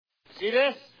See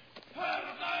this?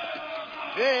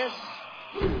 This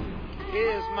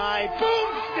is my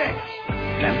boomstick.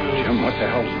 Jim, what the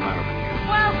hell's the matter?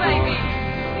 Well, baby,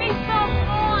 me so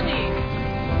horny.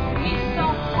 Me so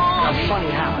horny. I'm funny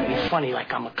how? I be funny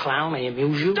like I'm a clown. I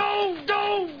amuse you. Don't.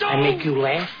 I make you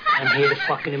laugh. I'm here to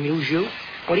fucking amuse you.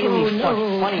 What do you mean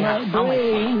funny how? How am I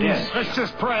funny? Yes. Let's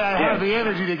just pray I have the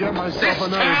energy to get myself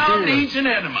another Town beer. needs an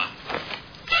enema.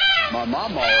 My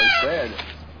mom always said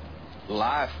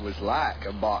life was like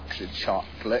a box of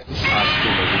chocolates. You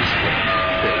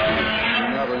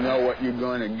never know what you're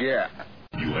going to get.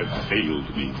 You have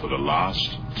failed me for the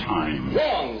last time.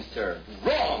 Wrong, sir.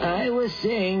 Wrong. I was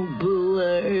saying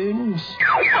balloons.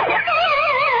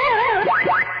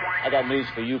 I got news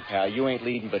for you, pal. You ain't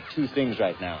leading but two things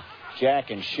right now. Jack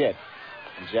and shit.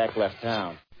 And Jack left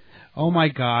town. Oh my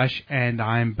gosh, and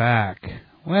I'm back.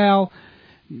 Well,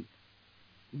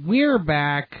 we're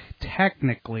back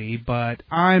technically, but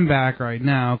I'm back right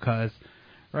now because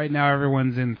right now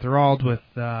everyone's enthralled with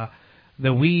the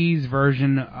Wii's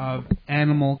version of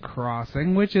Animal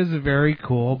Crossing, which is very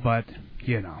cool, but,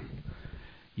 you know,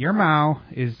 your Mao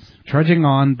is trudging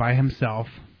on by himself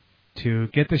to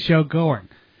get the show going.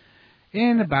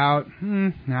 In about,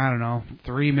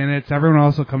 3 minutes, everyone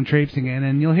else will come traipsing in,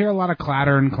 and you'll hear a lot of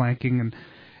clatter and clanking,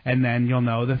 and then you'll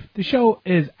know the show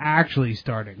is actually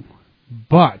starting.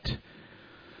 But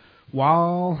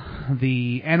while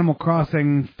the Animal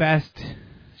Crossing Fest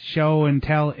show and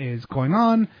tell is going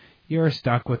on, you're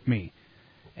stuck with me.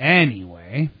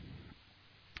 Anyway,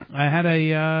 I had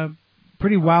a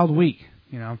pretty wild week,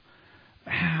 you know.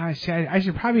 I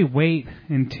should probably wait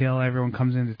until everyone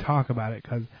comes in to talk about it,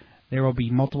 because there will be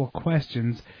multiple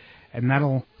questions, and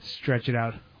that'll stretch it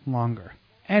out longer.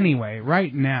 Anyway,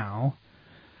 right now,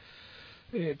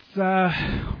 it's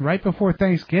right before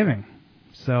Thanksgiving.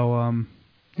 So,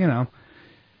 you know,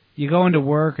 you go into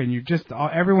work and you're just,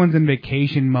 everyone's in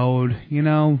vacation mode, you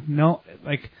know,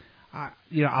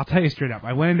 I'll tell you straight up.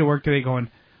 I went into work today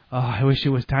going, oh, I wish it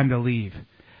was time to leave.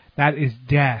 That is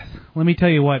death. Let me tell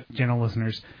you what, gentle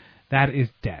listeners, that is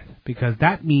death. Because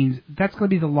that means that's going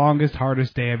to be the longest,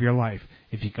 hardest day of your life.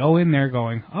 If you go in there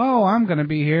going, oh, I'm going to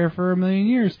be here for 1,000,000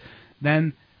 years,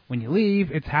 then when you leave,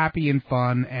 it's happy and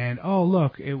fun, and oh,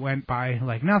 look, it went by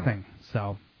like nothing.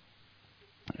 So,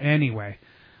 anyway,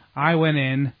 I went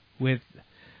in with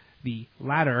the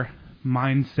latter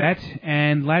mindset,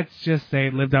 and let's just say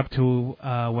it lived up to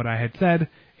what I had said,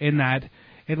 in that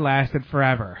it lasted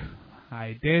forever.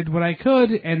 I did what I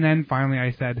could, and then finally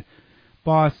I said,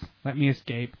 boss, let me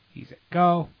escape. He said,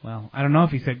 go. Well, I don't know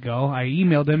if he said go. I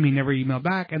emailed him. He never emailed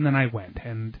back, and then I went.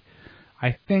 And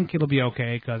I think it'll be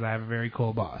okay because I have a very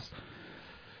cool boss.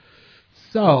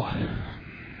 So,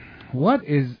 what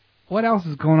else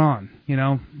is going on? You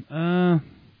know,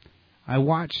 I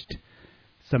watched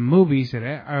some movies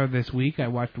this week. I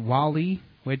watched WALL-E,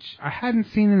 which I hadn't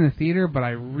seen in the theater, but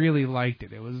I really liked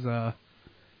it. It was,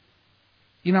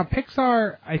 you know,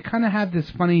 Pixar, I kind of have this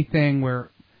funny thing where,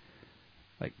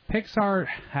 like, Pixar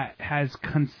has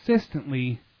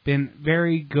consistently been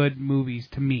very good movies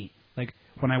to me. Like,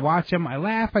 when I watch them, I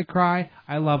laugh, I cry,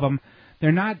 I love them.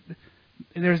 They're not,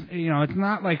 it's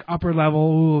not like upper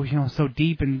level, so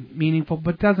deep and meaningful,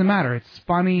 but it doesn't matter. It's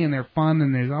funny and they're fun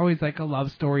and there's always like a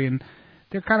love story and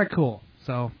they're kind of cool.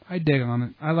 So I dig on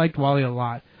it. I liked WALL-E a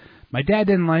lot. My dad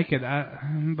didn't like it,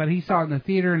 but he saw it in the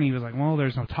theater and he was like, well,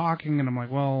 there's no talking. And I'm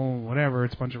like, well, whatever,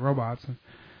 it's a bunch of robots.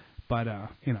 But,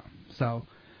 so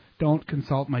don't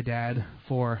consult my dad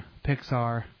for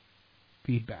Pixar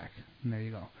feedback. And there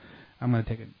you go. I'm going to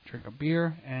take a drink of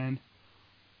beer, and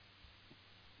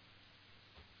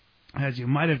as you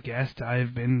might have guessed,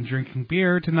 I've been drinking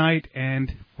beer tonight,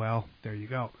 and, well, there you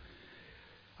go.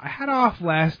 I had off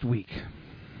last week.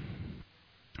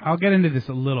 I'll get into this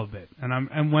a little bit,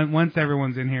 and once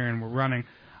everyone's in here and we're running,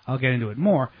 I'll get into it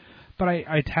more. But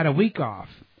I had a week off,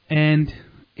 and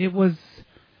it was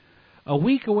a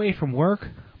week away from work,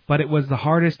 but it was the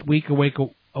hardest week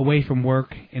away from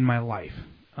work in my life.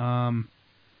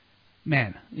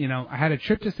 Man, I had a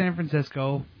trip to San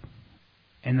Francisco,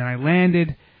 and then I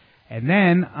landed, and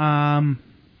then,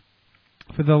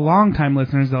 for the long-time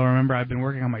listeners, they'll remember I've been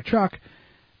working on my truck,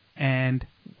 and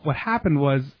what happened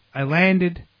was I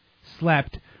landed,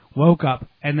 slept, woke up,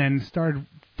 and then started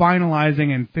finalizing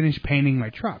and finished painting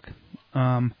my truck.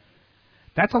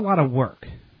 That's a lot of work.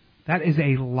 That is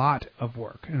a lot of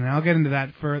work, and I'll get into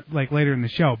that for later in the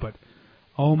show, but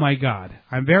oh my God.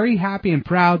 I'm very happy and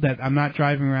proud that I'm not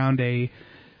driving around a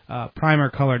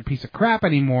primer-colored piece of crap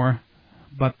anymore,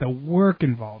 but the work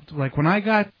involved. Like, when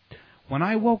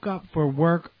I woke up for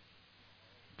work,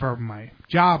 for my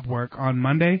job work on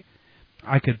Monday,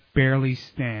 I could barely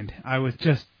stand. I was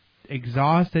just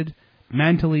exhausted,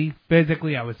 mentally,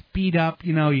 physically. I was beat up.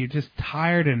 You're just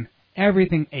tired and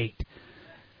everything ached.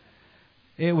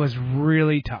 It was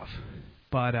really tough.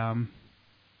 But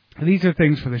these are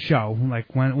things for the show.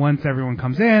 Like once everyone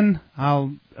comes in,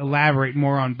 I'll elaborate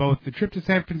more on both the trip to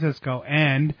San Francisco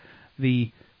and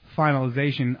the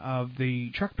finalization of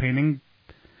the truck painting.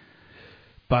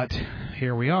 But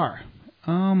here we are.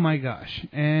 Oh my gosh.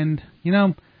 And,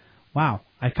 wow.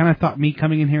 I kind of thought me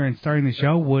coming in here and starting the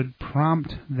show would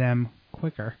prompt them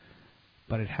quicker,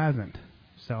 but it hasn't.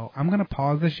 So I'm going to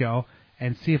pause the show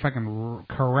and see if I can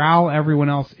corral everyone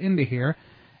else into here,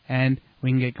 and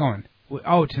we can get going.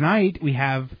 Oh, tonight we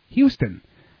have Houston.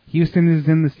 Houston is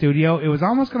in the studio. It was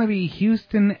almost going to be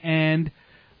Houston and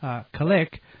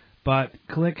Kalik, but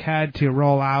Kalik had to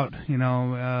roll out,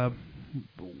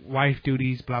 wife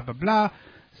duties, blah, blah, blah.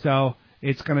 So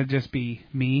it's going to just be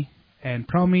me and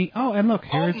Promi. Oh, and look,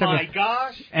 here's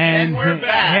gosh! And we're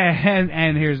back.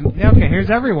 And here's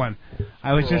everyone.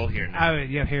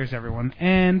 Here's everyone.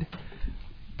 And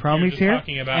Promi's here.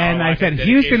 And I said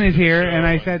Houston is here, and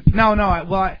I said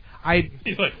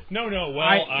He's like,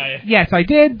 yes, I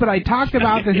did, but I talked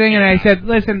about the thing, and I said,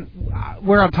 listen,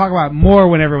 we're going to talk about it more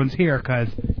when everyone's here, because,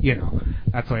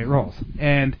 that's the way it rolls.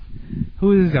 And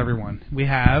who is everyone? We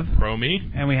have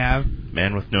Promi, and we have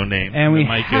Man with No Name, and we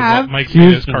have Mike's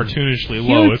is cartoonishly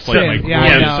low. It's like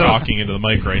Mike is talking into the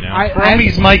mic right now.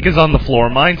 Promi's mic is on the floor,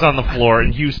 mine's on the floor,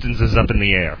 and Houston's is up in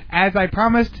the air. As I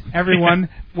promised everyone,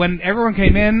 when everyone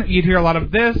came in, you'd hear a lot of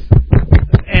this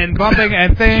and bumping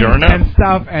and things and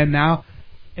stuff, and now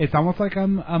it's almost like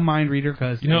I'm a mind reader,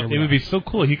 because it would be so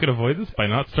cool if he could avoid this by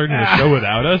not starting the show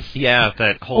without us. Yeah,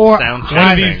 that whole sound check.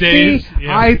 One of these days.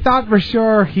 I thought for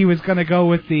sure he was going to go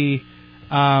with the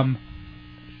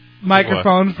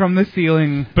microphone from the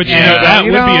ceiling. But that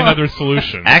would be another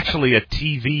solution. Actually, a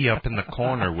TV up in the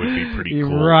corner would be pretty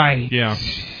cool. Right. Yeah.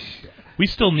 We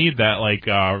still need that,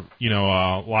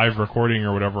 live recording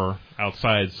or whatever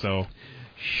outside, so...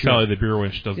 Sure. Sally the beer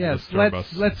winch doesn't disturb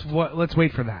us. Let's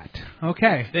wait for that.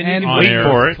 Okay. Then you can wait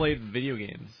for it. Play video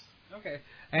games. Okay.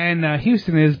 And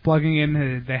Houston is plugging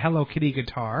in the Hello Kitty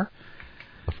guitar.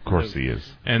 Of course he is.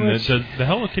 And the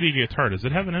Hello Kitty guitar, does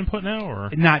it have an input now, or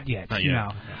not yet? Not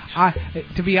yet. No.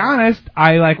 To be honest,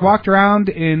 I walked around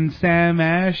in Sam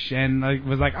Ash and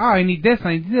was like, oh, I need this,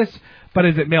 but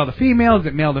is it male to female? Is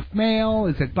it male to male?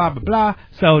 Is it blah, blah, blah?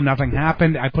 So nothing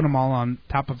happened. I put them all on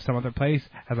top of some other place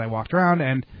as I walked around,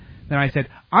 and then I said,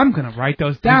 I'm going to write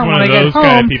those down when I get home. One of those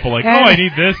kind of people I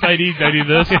need this, I need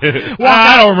this.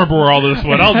 I don't remember where all this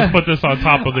went. I'll just put this on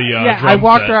top of the drum I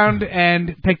walked around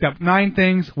and picked up 9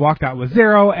 things, walked out with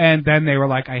 0, and then they were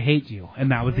like, I hate you.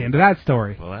 And that was the end of that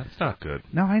story. Well, that's not good.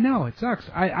 No, I know. It sucks.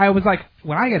 I was like,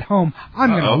 when I get home,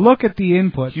 I'm going to look at the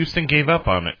input. Houston gave up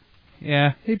on it.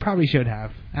 Yeah, he probably should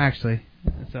have, actually.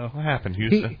 So what happened,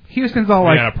 Houston? Houston's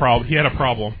all he had a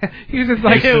problem. Houston's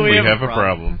like, Houston, we have a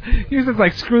problem. Houston's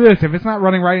like, screw this. If it's not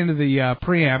running right into the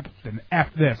preamp, then F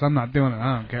this. I'm not doing it.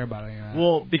 I don't care about it.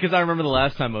 Well, because I remember the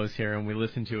last time I was here and we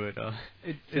listened to it,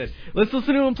 it said, let's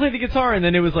listen to him play the guitar, and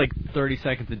then it was like 30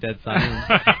 seconds of dead silence.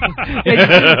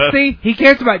 See, he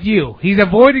cares about you. He's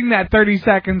avoiding that 30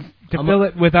 seconds to fill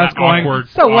it with us going,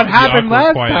 what happened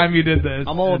last time you did this?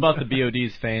 I'm all about the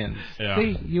BOD's fans. Yeah.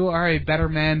 See, you are a better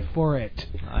man for it.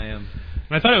 I am.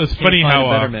 And I thought it was funny how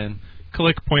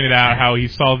Kalik pointed out how he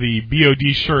saw the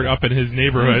BOD shirt up in his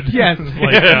neighborhood. Yes.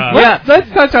 Let's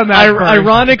touch on that.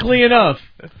 Ironically enough.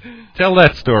 Tell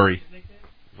that story.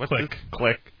 Click.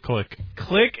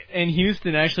 Click and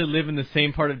Houston actually live in the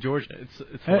same part of Georgia.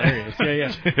 It's hilarious.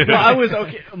 Yeah. Well, I was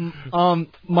okay.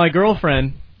 My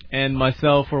girlfriend and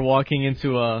myself were walking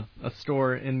into a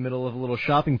store in the middle of a little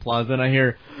shopping plaza, and I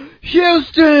hear,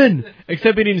 Houston!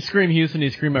 Except he didn't scream Houston, he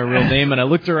screamed my real name, and I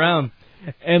looked around,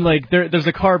 and there's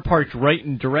a car parked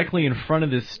directly in front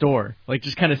of this store,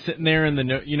 just kind of sitting there in the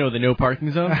no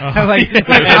parking zone. like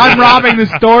I'm robbing the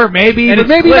store, maybe, but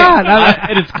maybe not.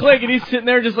 And it's Click, and he's sitting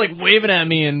there just waving at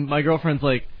me, and my girlfriend's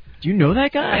like, do you know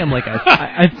that guy? I'm like,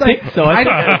 I think so.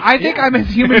 I think I'm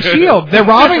his human shield. They're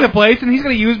robbing the place, and he's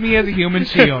going to use me as a human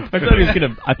shield. I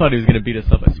thought he was gonna beat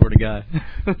us up. I swear to God.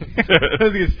 I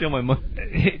was gonna steal my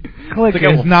money. Click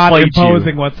is not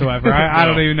imposing whatsoever. I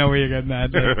don't even know where you're getting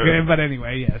that. But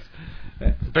anyway, yes.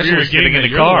 Especially when getting in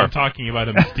the car, talking about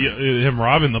him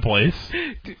robbing the place.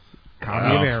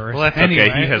 Comedy of errors. Well, that's anyway,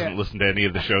 okay. He hasn't listened to any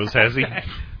of the shows, has he?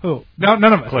 Who? No,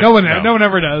 none of us. No one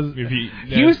ever does.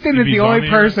 Houston is the only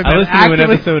person I listened to an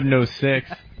episode in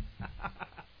 06.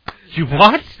 You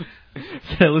what?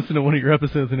 I listened to one of your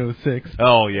episodes in 06.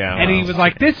 Oh, yeah. And he was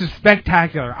like, "This is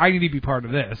spectacular. I need to be part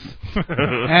of this."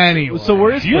 Anyway. So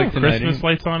where is Do you have Click tonight? Christmas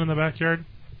lights on in the backyard?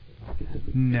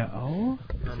 No.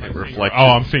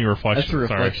 I'm seeing reflections. That's a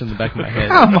reflection in the back of my head.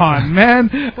 Come on,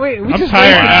 man. Wait, we I'm just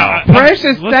tired. wasted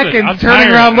precious seconds I'm turning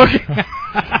tired. around looking.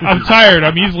 I'm tired.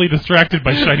 I'm easily distracted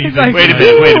by shiny things. like, Wait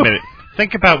a minute.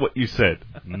 Think about what you said.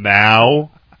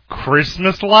 Now,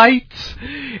 Christmas lights?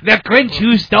 The Grinch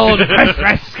who stole the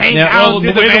Christmas came down to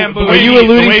the bamboo. Are you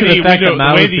alluding to the fact that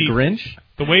Mao is the Grinch?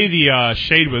 The way the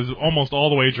shade was almost all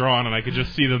the way drawn, and I could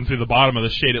just see them through the bottom of the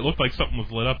shade. It looked like something was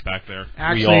lit up back there.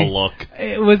 Actually, we all look.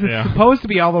 It was supposed to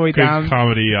be all the way Good down.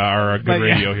 comedy or good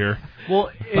radio here. Well,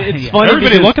 it's funny.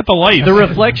 Everybody look at the lights. The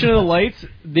reflection of the lights,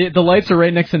 the lights are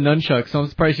right next to nunchucks, so I'm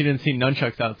surprised you didn't see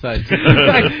nunchucks outside.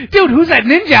 Like, dude, who's that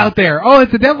ninja out there? Oh,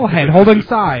 it's a devil head holding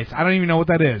sides. I don't even know what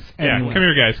that is. Yeah, Anyway. come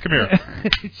here, guys. Come here.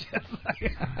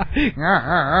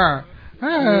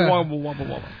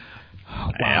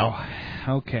 Wow.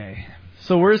 Okay.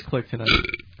 So where's Click tonight?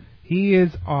 He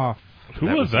is off. Who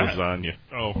That was that? Lasagna.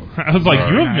 Oh, I was like,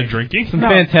 you haven't been drinking. Some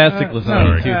fantastic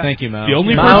lasagna, no, too. Thank you, Mao. The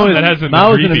only Mao person that hasn't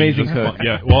Mao is been an drinking amazing this cook. month.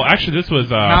 Yeah. Well, actually, this was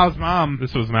Mao's mom.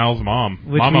 This was Mal's mom.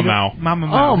 Mama Mao. Mama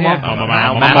Mao. Oh, yeah.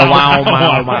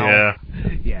 Mama Mao. Yeah.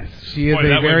 Yes, she is Boy, a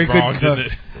that very went good wrong, cook.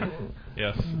 didn't it?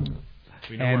 Yes.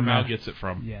 We know And, where Mao gets it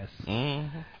from. Yes.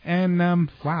 Mm-hmm.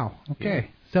 And wow.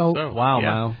 Okay. So Wow,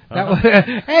 Mao. that was,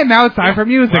 and now it's time for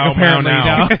music. Wow, apparently,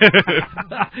 Mao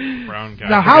now. Brown guy.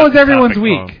 Now, how was everyone's Topic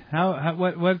week? wrong.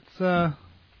 What's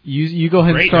You go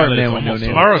ahead and Great, start, now that man, it's with no almost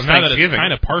name. over. Tomorrow's Now that it's Thanksgiving.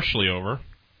 kind of partially over.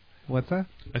 what's that?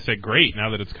 I said great now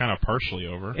that it's kind of partially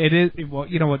over. It is. Well,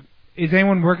 you know what? Is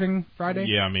anyone working Friday?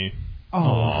 Yeah, me.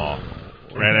 Oh,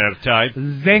 Ran out of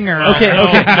time. zinger. Okay, No,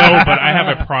 okay. no, but I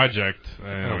have a project.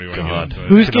 I don't even wanna God. get into it.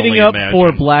 Who's I can getting only up imagine.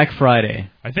 for Black Friday?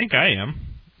 I think I am.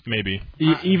 Maybe.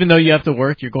 Even though you have to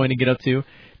work, you're going to get up too.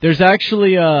 There's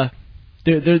actually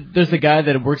there's a guy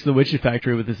that works at the Widget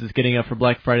Factory with us is getting up for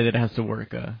Black Friday that has to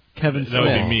work. Kevin That would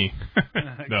be Smith. me.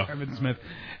 No. Kevin Smith.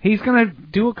 He's gonna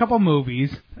do a couple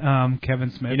movies.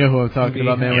 Kevin Smith. You know who I'm talking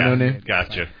about, man, with no name?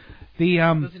 Gotcha.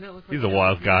 The He's a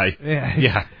wild guy. Yeah.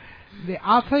 Yeah.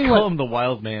 I'll tell you Call what. him the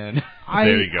Wild Man.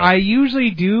 There you go. I usually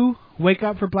do wake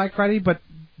up for Black Friday, but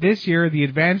this year the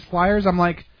advanced flyers, I'm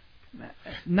like,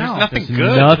 no. There's nothing There's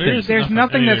good. nothing. There's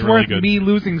nothing that's really worth good. me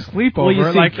losing sleep Well, over.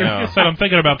 you see- like, Like I said, I'm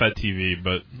thinking about that TV,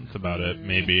 but that's about it.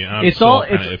 Maybe. I'm It's still all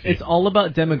kinda iffy. it's all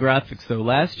about demographics though.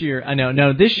 Last year, I know.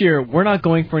 No, this year we're not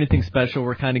going for anything special.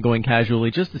 We're kind of going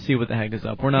casually just to see what the heck is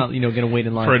up. We're not, going to wait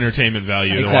in line for entertainment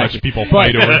value to Exactly. watch people But-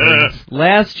 fight over things.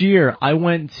 Last year, I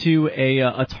went to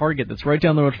a Target that's right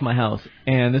down the road from my house,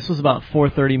 and this was about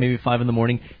 4:30, maybe 5 in the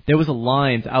morning. There was a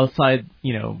line outside,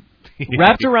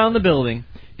 wrapped around the building.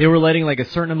 They were letting like a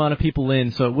certain amount of people in,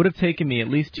 so it would have taken me at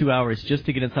least 2 hours just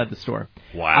to get inside the store.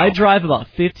 Wow. I drive about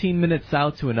 15 minutes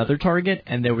south to another Target,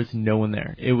 and there was no one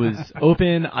there. It was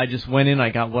open. I just went in,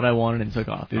 I got what I wanted, and took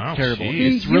off. It's Oh, terrible.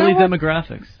 geez. It's You really know what?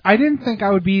 demographics. I didn't think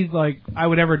I would be like I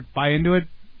would ever buy into it,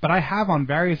 but I have on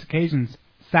various occasions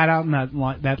sat out in that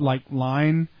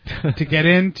line to get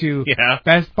into Yeah.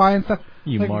 Best Buy and stuff.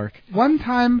 You Like, mark. One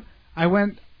time I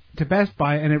went to Best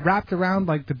Buy and it wrapped around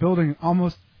like the building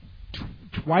almost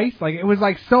twice. Like it was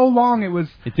like so long. It was.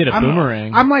 It did a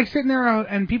boomerang. I'm like sitting there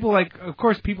and people like, of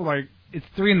course, people like it's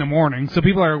 3 a.m, so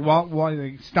people are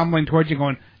like, stumbling towards you,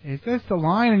 going, "Is this the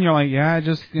line?" And you're like, "Yeah,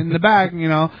 just in the back,"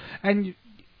 And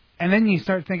then you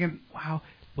start thinking, "Wow,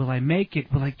 will I make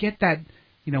it? Will I get that?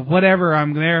 Whatever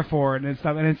I'm there for and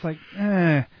stuff." And it's like,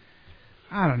 I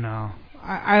don't know.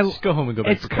 I Just go home and go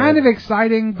back It's to bed. kind of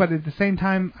exciting, but at the same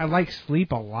time, I like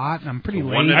sleep a lot, and I'm pretty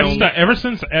lazy. Ever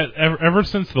since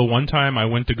the one time I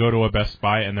went to go to a Best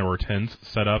Buy and there were tents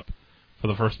set up for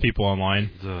the first people online,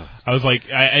 I was like,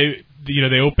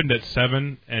 they opened at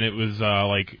 7 and it was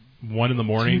like 1 in the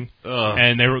morning,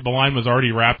 and the line was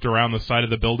already wrapped around the side of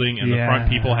the building, and the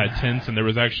front people had tents, and there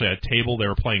was actually a table. They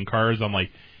were playing cards. I'm like,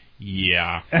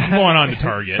 yeah, I'm going on to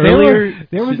Target.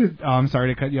 I'm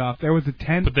sorry to cut you off. There was a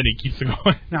tent. But then he keeps it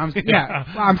going. No,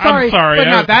 I'm sorry, but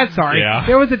not that sorry. Yeah.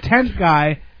 There was a tent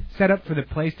guy set up for the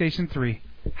PlayStation 3.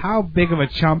 How big of a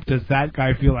chump does that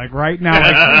guy feel like right now?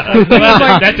 Like,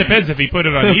 That depends if he put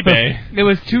it on eBay. It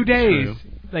was 2 days.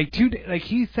 like 2 days. Like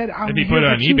he said, I'm If he here put it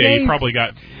for on 2 eBay, days. he probably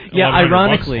got Yeah, $1,100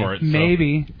 ironically, for it, so.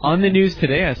 Maybe. On the news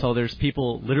today, I saw there's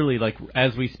people literally like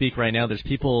as we speak right now. There's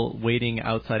people waiting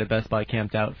outside of Best Buy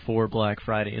camped out for Black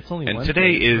Friday. It's only And Wednesday.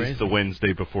 today It's is crazy. the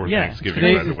Wednesday before Yeah, Thanksgiving,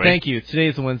 today, by the way. thank you. Today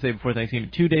is the Wednesday before Thanksgiving.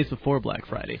 2 days before Black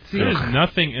Friday. There's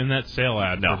nothing in that sale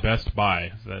ad No. for Best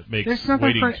Buy that makes There's nothing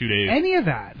waiting for 2 days. any of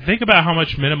that. Think about how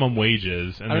much minimum wage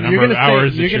is and the I mean, number of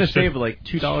hours you're that gonna you're save like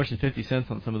 $2.50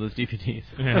 on some of those DVDs.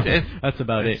 Yeah. That's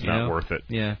about It's it. not you know? worth it.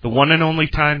 Yeah. The one and only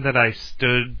time that I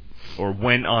stood or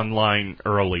went online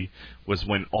early was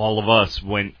when all of us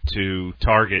went to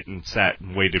Target and sat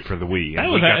and waited for the Wii. That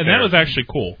And was we got and there. that was actually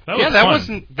cool. That was that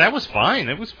fun. that was fine.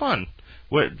 It was fun.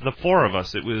 The four of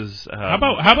us. It was. How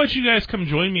about you guys come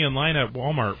join me in line at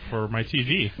Walmart for my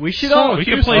TV? We should all we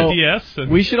can play DS. And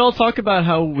we should all talk about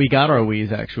how we got our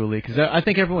Wiis actually, because I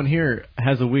think everyone here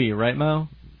has a Wii, right, Mao?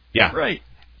 Yeah. Right.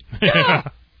 Yeah.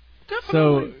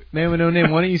 So, man with no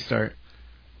name, why don't you start?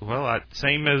 Well,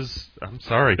 same as. I'm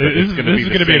sorry, but This it's is going to be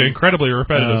going to be an incredibly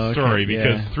repetitive okay, story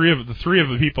because yeah. three of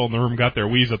the people in the room got their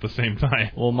Wiis at the same time.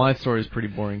 Well, my story is pretty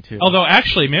boring too. Although,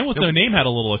 actually, Man with No Name had a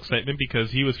little excitement because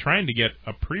he was trying to get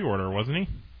a pre-order, wasn't he?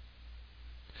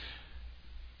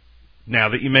 Now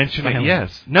that you mention it,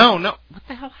 yes. No. What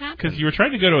the hell happened? Because you were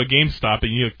trying to go to a GameStop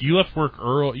and you left work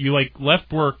early. You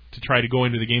left work to try to go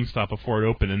into the GameStop before it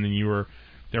opened, and then you were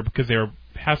there because they were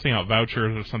passing out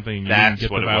vouchers or something. And you That's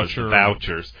didn't get what the it was. voucher. The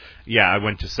vouchers. Yeah, I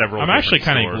went to several. I'm actually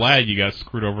kind of glad you got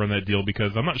screwed over on that deal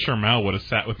because I'm not sure Mal would have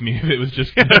sat with me if it was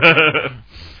just.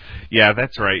 Yeah,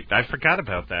 that's right. I forgot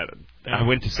about that. Yeah. I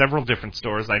went to several different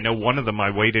stores. I know one of them I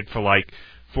waited for like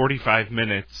 45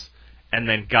 minutes and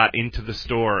then got into the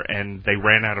store and they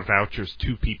ran out of vouchers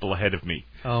 2 people ahead of me.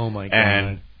 Oh, my God.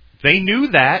 And they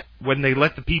knew that when they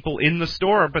let the people in the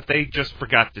store, but they just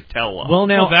forgot to tell them. Well,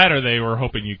 now that or they were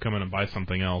hoping you'd come in and buy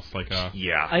something else, like a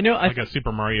a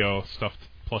Super Mario stuffed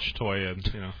plush toy, and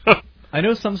you know. I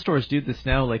know some stores do this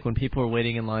now, like when people are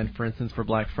waiting in line, for instance, for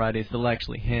Black Fridays, they'll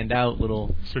actually hand out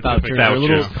little vouchers or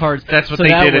little cards. That's what so they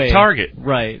that did way, at Target.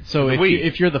 Right. So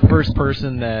if you're the first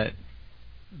person that,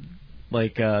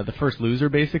 like, the first loser,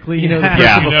 basically, you know, the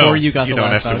person before you got you the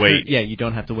don't last have to voucher, wait. yeah, you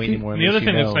don't have to wait anymore. The other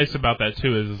thing that's nice about that,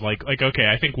 too, is like okay,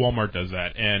 I think Walmart does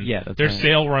that. And that's their right.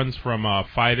 sale runs from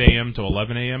 5 a.m. to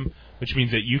 11 a.m., which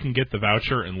means that you can get the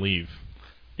voucher and leave.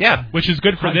 Yeah. Which is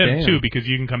good for Hot them, damn. too, because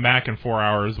you can come back in 4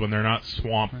 hours when they're not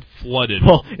swamped, flooded.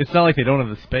 Well, it's not like they don't have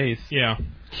the space. Yeah.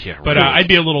 Yeah, But right. I'd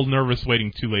be a little nervous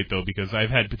waiting too late, though, because I've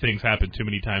had things happen too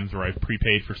many times where I've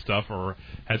prepaid for stuff or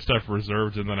had stuff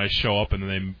reserved, and then I show up and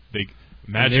then they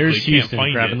magically There's can't Houston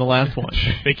find grabbing it. the last one.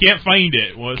 They can't find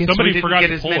it. Well, Guess somebody we didn't forgot get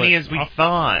to as pull many it as we off-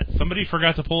 thought. Somebody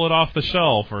forgot to pull it off the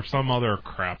shelf or some other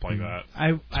crap like that.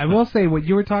 I will say what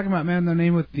you were talking about, man. The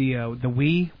name with the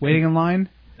Wii waiting in line.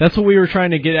 That's what we were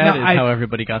trying to get at, No, is how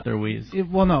everybody got their Wiis.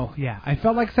 I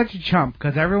felt like such a chump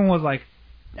because everyone was like,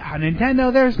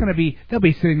 Nintendo, they'll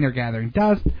be sitting there gathering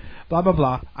dust, blah, blah,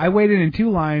 blah. I waited in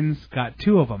 2 lines, got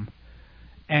 2 of them.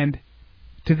 And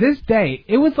to this day,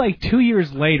 it was like 2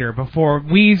 years later before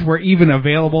Wiis were even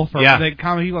available for the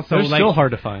common people. So they're like, still hard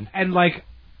to find. And like,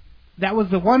 that was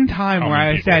the one time where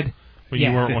I said, But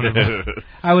you weren't one of them.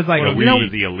 I was like, we were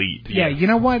the elite. Yeah, you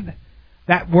know what?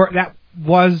 That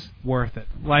was worth it.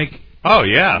 Like, oh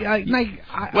yeah.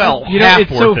 Well, you know, half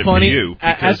it's worth so it funny for you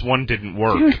because one didn't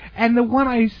work. Dude, and the one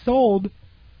I sold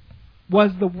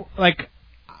was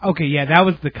that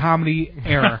was the comedy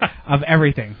era of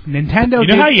everything. Nintendo. You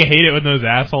know how you hate it when those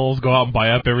assholes go out and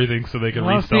buy up everything so they can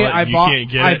resell it and you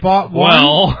can't get it? I bought one.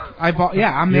 Well, I bought.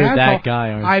 Yeah, I'm You're the asshole. that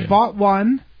guy, aren't I you? bought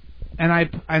one,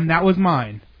 and that was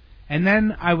mine. And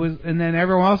then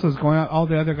everyone else was going out. All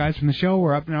the other guys from the show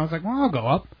were up, and I was like, well, I'll go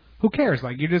up. Who cares?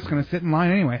 Like, you're just gonna sit in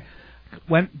line anyway.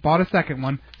 Bought a second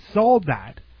one, sold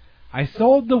that. I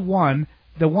sold the one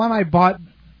I bought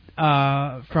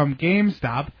from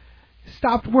GameStop.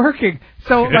 Stopped working.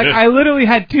 So, like, I literally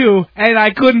had 2, and I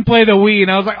couldn't play the Wii,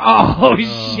 and I was like, oh,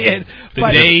 shit. The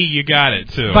day you got it,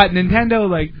 too. But Nintendo,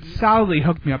 like, solidly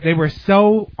hooked me up. They were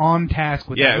so on task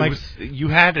with that. Like, you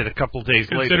had it a couple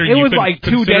days later. It was like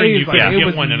 2 days. You like, couldn't it get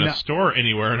was one in a store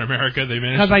anywhere in America. They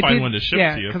managed to find one to ship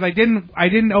to you. because I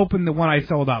didn't open the one I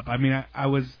sold up. I mean, I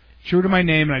was true to my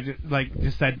name, and I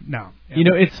just said no. Yeah. You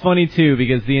know, it's funny, too,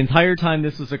 because the entire time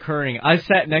this was occurring, I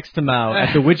sat next to Mao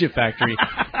at the Widget Factory,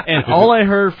 and all I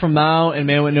heard from Mao and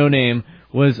Man with No Name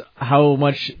was how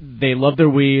much they loved their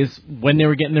Wiis, when they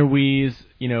were getting their Wiis,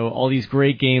 you know, all these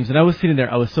great games. And I was sitting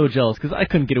there, I was so jealous, because I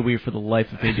couldn't get a Wii for the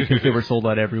life of me, because they were sold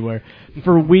out everywhere.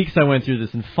 For weeks I went through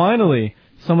this, and finally,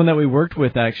 someone that we worked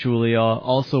with actually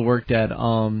also worked at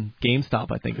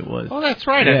GameStop, I think it was. Oh, that's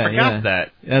right. I forgot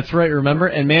that. That's right. Remember?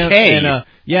 And man, Kay. and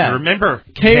yeah, I remember.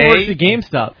 Kay worked at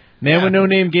GameStop. Man with No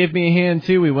Name gave me a hand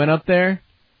too. We went up there,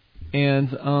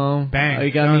 and Bang, he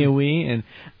got me a Wii, and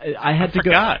I had to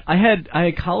forgot. go. I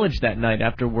had college that night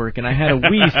after work, and I had a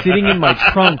Wii sitting in my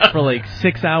trunk for like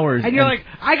 6 hours. And you're like,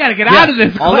 I gotta get out of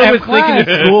this. All I was class.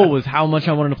 thinking at school was how much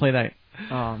I wanted to play that.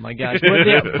 Oh my gosh! But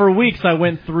yeah, for weeks I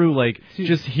went through like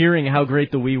just hearing how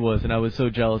great the Wii was, and I was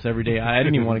so jealous every day. I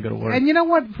didn't even want to go to work. And you know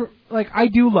what? I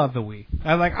do love the Wii.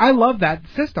 I love that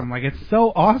system. Like, it's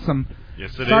so awesome.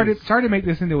 Yes, it Sorry is. to make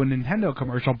this into a Nintendo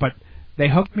commercial, but they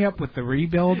hooked me up with the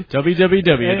rebuild.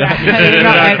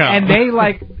 www.nintendo.com. and they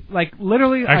like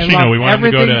literally. Actually, I love no. We want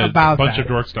them to everything go to about that.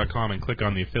 bunchofdorks.com and click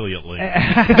on the affiliate link.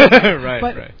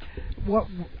 Right. What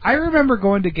I remember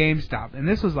going to GameStop, and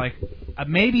this was like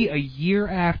maybe a year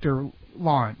after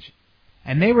launch,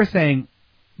 and they were saying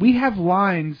we have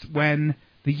lines when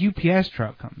the UPS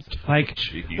truck comes. Like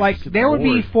there would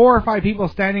be 4 or 5 people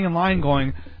standing in line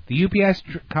going, the UPS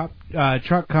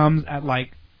truck comes at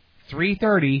like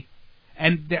 3:30,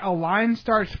 and a line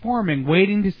starts forming,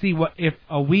 waiting to see if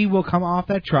a Wii will come off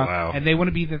that truck, and they want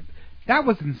to be the. That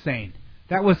was insane.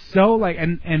 That was so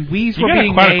and Wii's were being made.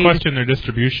 You gotta question their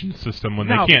distribution system when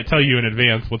they can't tell you in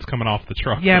advance what's coming off the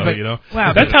truck. Yeah, though, but you know,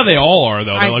 well, that's how they all are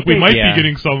though. They're like, we might be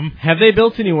getting some. Have they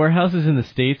built any warehouses in the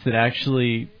States that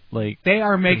actually like they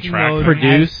are making those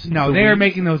produce? No, they are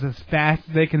making those as fast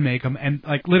as they can make them, and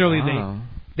like literally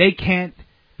they can't.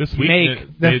 This week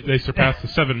they surpassed the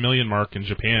 7 million mark in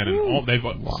Japan, and they've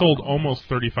sold almost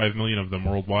 35 million of them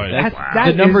worldwide. That's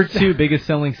the number 2 biggest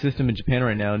selling system in Japan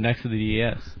right now, next to the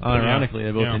DS. Ironically,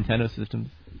 they're both Nintendo systems.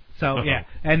 So yeah,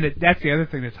 and that's the other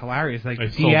thing that's hilarious. Like they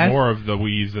sold more of the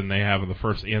Wiis than they have in the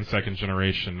first and second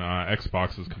generation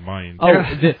Xboxes combined. Oh,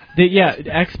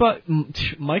 Xbox,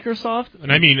 Microsoft,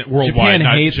 and I mean worldwide.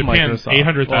 Japan hates Japan, Microsoft.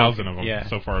 800,000 of them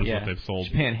so far is what they've sold.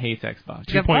 Japan hates Xbox.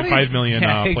 2.5 million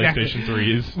exactly. PlayStation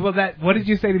 3s. Well, what did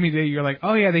you say to me today? You're like,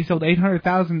 oh yeah, they sold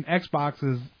 800,000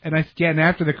 Xboxes, and I said, yeah, and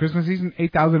after the Christmas season,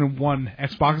 8,001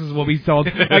 Xboxes will be sold.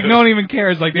 Like no one even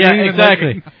cares. Like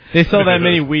exactly. They sell that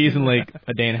many Wiis in like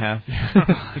a day and a half.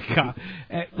 Oh, God.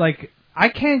 Like I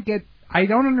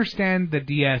don't understand the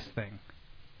DS thing.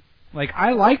 Like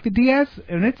I like the DS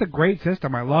and it's a great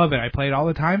system. I love it. I play it all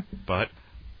the time. But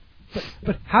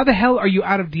how the hell are you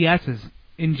out of DSs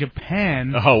in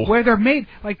Japan where they're made?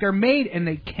 Like they're made and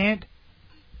they can't.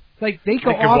 Like they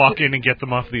go. They can walk in and get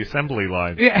them off the assembly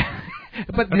line. Yeah.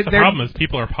 But that's the problem is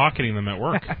people are pocketing them at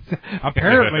work.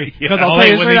 Apparently, because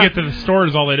when they get to the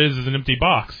stores, all it is an empty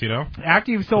box. You know,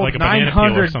 after you've sold like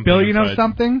 900 billion of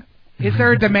something, is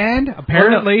there a demand?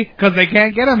 Apparently, because they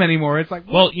can't get them anymore. It's like,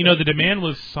 well, you know, the demand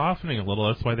was softening a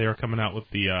little. That's why they were coming out with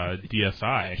the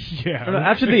DSi. Yeah.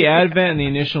 After the advent and the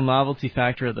initial novelty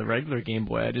factor of the regular Game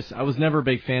Boy, I was never a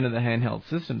big fan of the handheld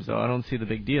systems, so I don't see the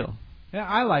big deal. Yeah,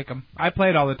 I like them. I play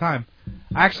it all the time.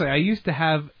 Actually, I used to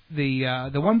have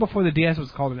the one before the DS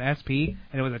was called an SP,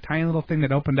 and it was a tiny little thing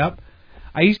that opened up.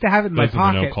 I used to have it in my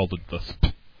pocket. Called it the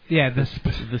SP. Yeah, the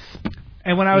SP.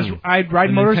 And when I'd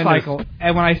ride motorcycle,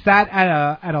 and when I sat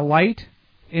at a light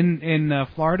in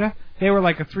Florida, they were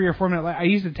like a 3 or 4 minute light. I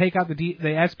used to take out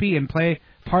the SP and play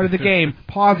part of the game,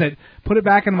 pause it, put it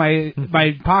back in my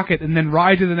pocket, and then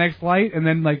ride to the next light, and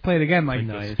then like play it again. Like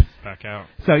nice. Back out.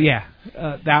 So yeah,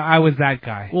 I was that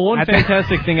guy. Well, one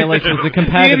fantastic thing I liked was the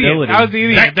compatibility. I was the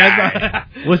idiot.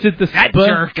 Was it the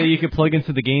SPA that you could plug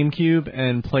into the GameCube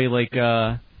and play like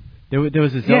there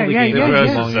was a Zelda game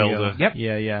long ago. Yep.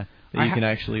 Yeah. That you can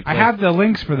actually play. I have the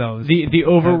links for those. The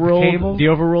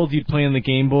overworld you'd play on the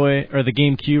Game Boy or the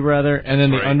GameCube rather, and then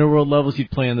the underworld levels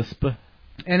you'd play on the SPA.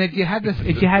 And if you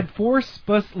had 4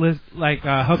 SPAs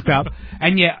hooked up,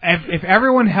 and if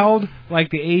everyone held like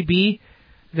the AB,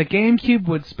 the GameCube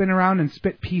would spin around and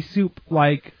spit pea soup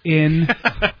like in.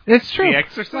 It's true. The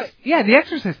Exorcist. Yeah, The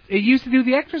Exorcist. It used to do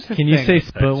The Exorcist. Can you thing. say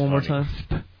SPA one more time?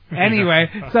 Anyway,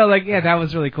 so that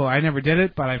was really cool. I never did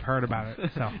it, but I've heard about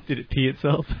it. So did it pee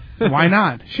itself? Why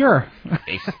not? Sure.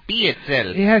 It pee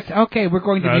itself. Yes. Okay, we're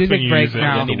going to music break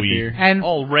now. And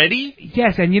already?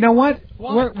 Yes, and you know what?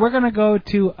 We're gonna go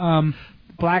to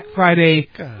Black Friday.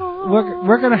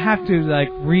 We're gonna have to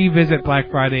revisit Black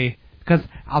Friday. Because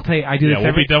I'll tell you, I do this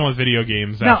we'll be done with video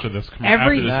games after this.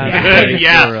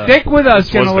 Stick with us,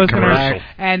 general listeners.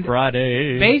 And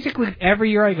Friday. Basically,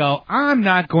 every year I go, I'm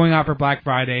not going out for Black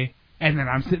Friday, and then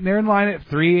I'm sitting there in line at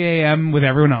 3 a.m. with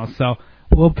everyone else. So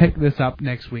we'll pick this up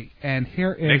next week. And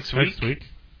here is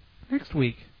Next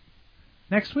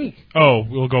week. Oh,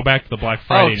 we'll go back to the Black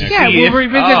Friday next week. Yeah, we'll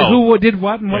revisit who did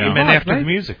what and what we meant after the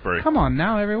music break. Come on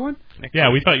now, everyone. technically.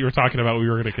 Yeah, we thought you were talking about we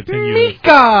were going to continue. Mika!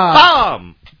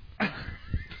 Bomb!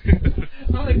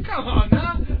 I'm like, come on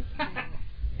now.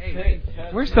 Hey,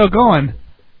 we're still going.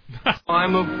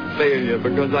 I'm a failure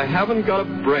because I haven't got a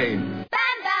brain. Bam,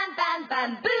 bam, bam,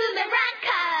 bam,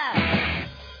 boomerangka!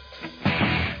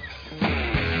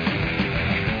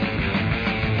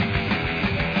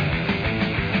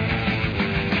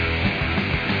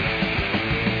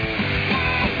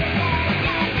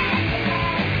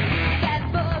 That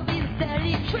Bob is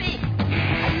 33.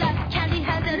 I love candy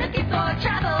hands and looking for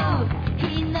trouble.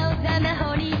 He knows I'm a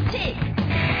horny chick.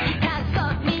 He can't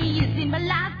stop me using my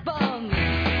last bomb.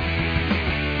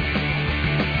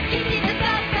 He needs to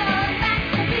go so back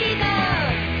to Vito.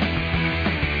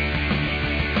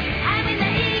 I'm in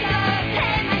the ego,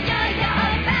 play my yo-yo.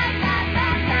 Bam, bam,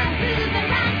 bam, bam,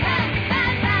 boomerangka.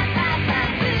 Bam, bam, bam, bam,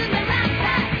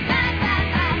 boomerangka. Bam, bam,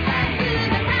 bam, bam,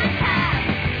 boomerangka.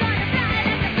 Gonna fly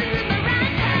like a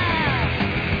boomerangka.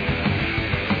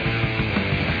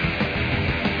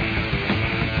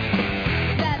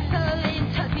 That Pauline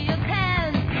Tokyo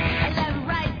town. I love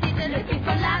rising and looking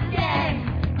for love dance.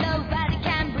 Nobody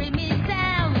can bring me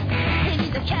down. He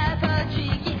needs a careful,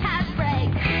 tricky heartbreak.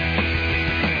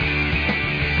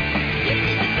 You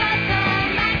need to go so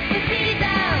Max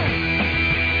Posito.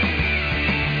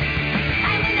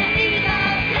 I'm in the ego,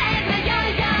 play my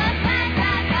yo-yo. Bam,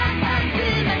 bam, bam, bam,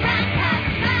 boomerangka.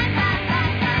 Bam, bam,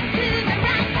 bam, bam,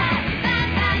 boomerangka. Bam,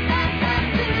 bam, bam, bam,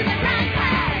 boomerangka.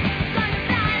 Gonna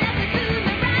fly like a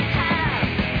boomerangka.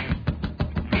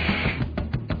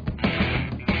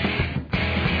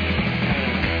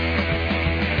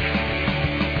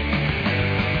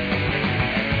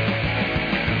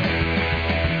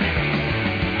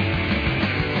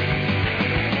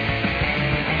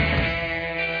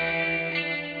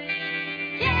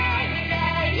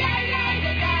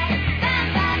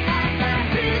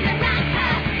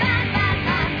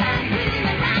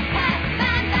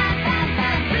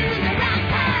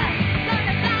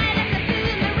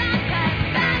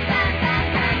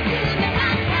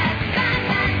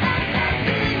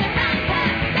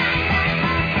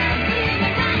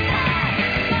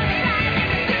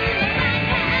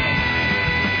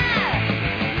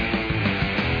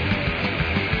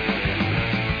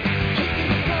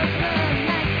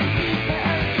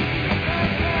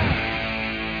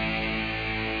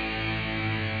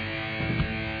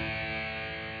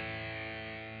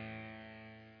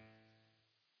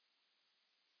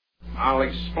 I'll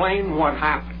explain what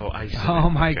happened. Oh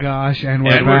my gosh, and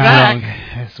we're back.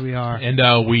 Yes, we are.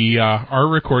 And we are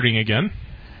recording again.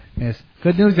 Yes.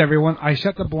 Good news, everyone. I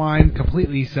shut the blind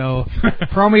completely, so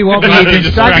Promi won't Not be be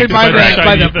distracted by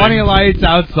shiny the funny things. lights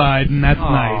outside, and that's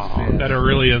nice. Yes. That are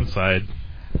really inside.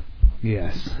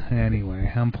 Yes.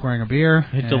 Anyway, I'm pouring a beer.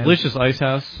 A delicious ice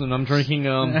house, and I'm drinking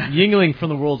Yingling from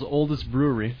the world's oldest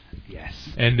brewery. Yes.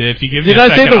 And if you give me Did a I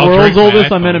say second, the I'll world's drink my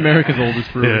oldest? I meant iPhone. America's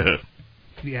oldest brewery.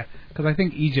 Yeah, because I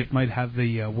think Egypt might have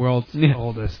the world's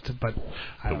oldest, but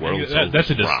I don't know. That's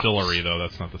a distillery, though.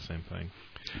 That's not the same thing.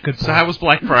 Good So point. how was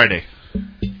Black Friday?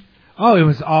 Oh, it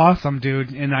was awesome,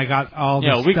 dude, and I got all the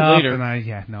Yeah, a week stuff, later.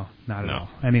 and not at all.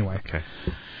 Anyway, Okay.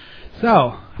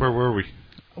 so Where were we?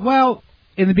 well,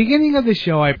 in the beginning of the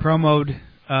show, I promoted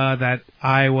that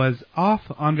I was off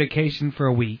on vacation for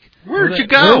a week. Where'd you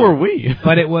go? Where were we?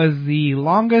 But it was the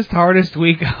longest, hardest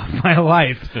week of my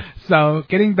life. So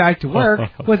getting back to work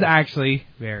was actually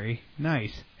very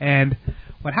nice. And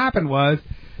what happened was,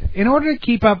 in order to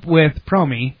keep up with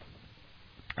Promi,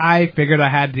 I figured I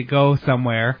had to go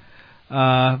somewhere.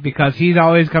 Because he's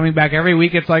always coming back every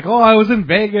week. It's like, oh, I was in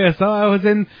Vegas. Oh, I was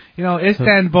in,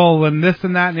 Istanbul and this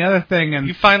and that and the other thing. And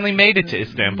You finally made it to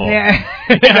Istanbul.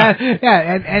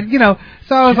 yeah, and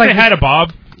so I was Did like, you say hi to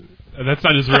Bob? That's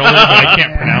not his real name, but I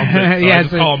can't pronounce it. So I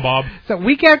just call him Bob. So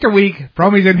week after week,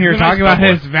 Promi's in here He's a nice talking about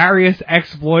cowboy. his various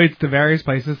exploits to various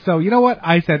places. So you know what?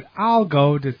 I said, I'll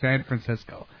go to San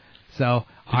Francisco. So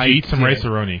Did you eat some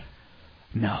rice-a-roni?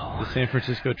 No. The San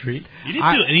Francisco treat? You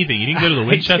didn't do anything. You didn't go to the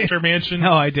Winchester Mansion?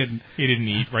 No, I didn't. You didn't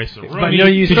eat rice-a-roni? But,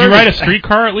 Did you ride a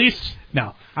streetcar at least?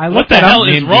 No. I What looked the at hell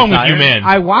them. is wrong with you, man?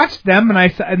 I watched them,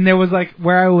 and there was like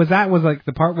where I was at was like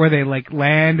the part where they like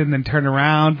land and then turn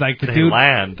around, like the dude.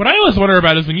 land. What I always wonder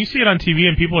about is when you see it on TV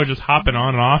and people are just hopping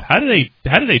on and off. How do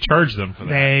they charge them for that?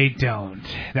 They don't.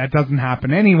 That doesn't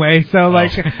happen anyway. So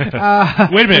like, Wait a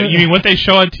minute. You mean what they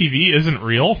show on TV isn't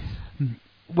real?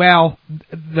 Well,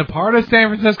 the part of San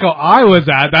Francisco I was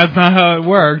at, that's not how it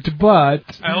worked. But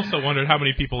I also wondered how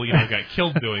many people got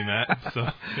killed doing that. So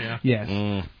yeah.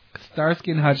 Yes.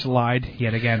 Starsky and Hutch lied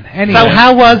yet again. Anyway, So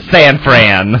how was San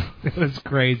Fran? It was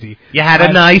crazy. You had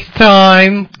a nice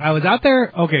time? I was out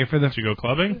there. Okay, for the. Did you go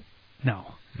clubbing? No.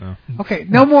 No. Okay,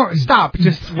 no more. Stop.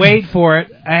 Just wait for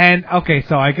it. And okay,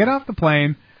 so I get off the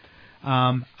plane.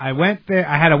 I went there.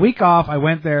 I had a week off. I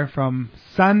went there from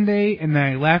Sunday, and then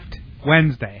I left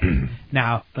Wednesday.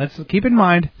 Now, let's keep in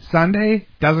mind, Sunday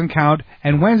doesn't count,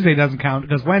 and Wednesday doesn't count,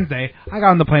 because Wednesday, I got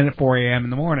on the plane at 4 a.m. in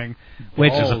the morning.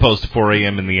 Which as opposed to 4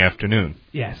 a.m. in the afternoon.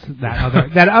 Yes,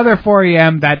 that other 4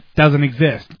 a.m. that doesn't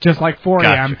exist. Just like 4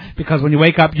 a.m., because when you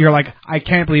wake up, you're like, I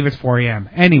can't believe it's 4 a.m.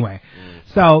 Anyway,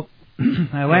 so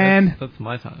I land. That's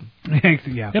my time.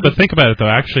 Yeah, but think about it, though.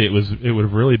 Actually, it would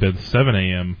have really been 7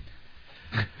 a.m.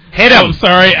 Hit him! I'm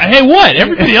sorry. Hey, what?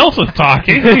 Everybody else was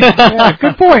talking. Yeah,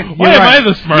 good point. Why am I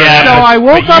the smart? Yeah, so I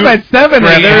woke up at 7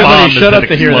 a.m. Everybody shut up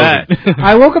to hear that.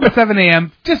 I woke up at 7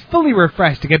 a.m. just fully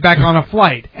refreshed to get back on a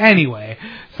flight. Anyway,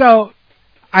 so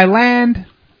I land.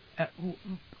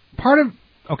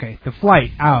 The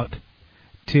flight out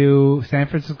to San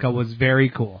Francisco was very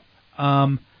cool.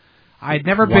 I'd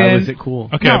never been. Why was it cool?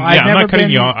 Okay, No, I'm not cutting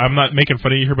been- you off. I'm not making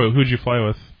fun of you here, but who'd you fly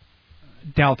with?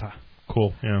 Delta.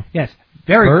 Cool, yeah. Yes,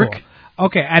 very Burke? cool.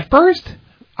 Okay, at first,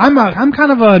 I'm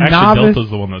kind of a Actually, novice. Delta's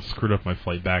the one that screwed up my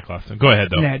flight back last time. Go ahead,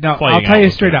 though. Yeah, no, Flying I'll tell out you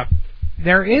was straight bad.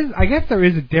 up. I guess there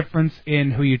is a difference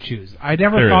in who you choose. I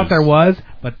never There thought is. there was,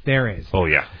 but there is. Oh,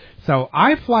 yeah. So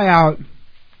I fly out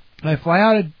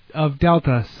of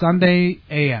Delta Sunday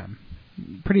a.m.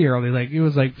 Pretty early, like it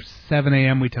was like 7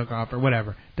 a.m. we took off or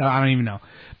whatever. I don't even know.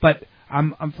 But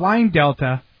I'm flying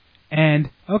Delta, and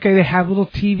okay, they have little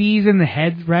TVs in the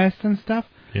headrest and stuff.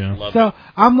 Yeah. So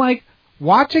I'm like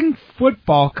watching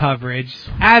football coverage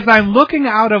as I'm looking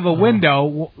out of a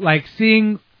window, like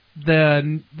seeing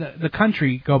the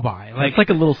country go by. Like It's like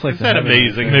a little slice Isn't that of heaven.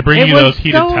 amazing? And they bring it you was those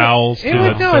heated so- towels. It too. was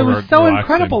That's no, it was so relaxing.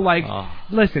 incredible. Like,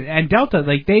 listen, and Delta,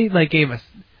 like they like gave us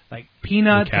like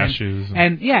peanuts The cashews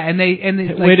and they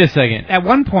like, Wait a second. At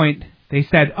one point, they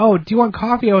said, "Oh, do you want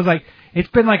coffee?" I was like, "It's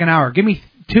been like an hour. Give me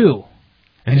 2."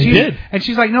 And they did. And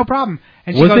she's like, "No problem."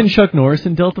 And she Wasn't goes, Chuck Norris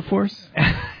in Delta Force?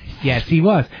 Yes, he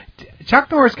was. Chuck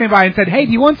Norris came by and said, "Hey,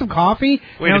 do you want some coffee?"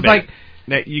 Wait and I a was minute. like,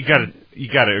 Now, you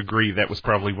gotta agree that was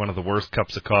probably one of the worst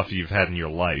cups of coffee you've had in your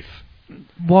life.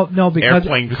 "Well, no, because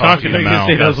Airplane You're coffee. talking to is Mal.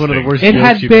 That was one of the worst it jokes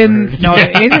had you've been ever heard. no,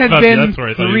 it had been That's where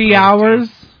I thought you were 3 going to. hours."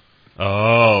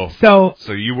 Oh.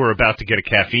 So you were about to get a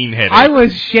caffeine headache. I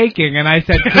was shaking, and I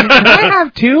said, can I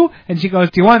have 2? And she goes,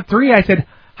 "Do you want 3?" I said,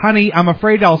 "Honey, I'm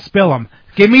afraid I'll spill them.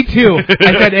 Give me 2."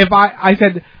 I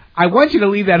said, "I want you to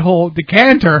leave that whole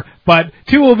decanter, but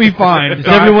 2 will be fine." Does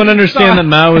everyone understand that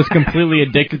Mao is completely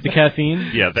addicted to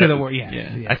caffeine? Yeah, to the word?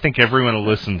 Yeah. I think everyone who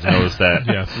listens knows that.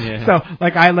 Yes. Yeah. So,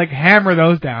 like, I hammer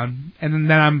those down, and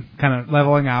then I'm kind of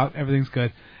leveling out. Everything's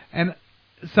good, and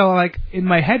so like in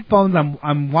my headphones,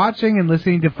 I'm watching and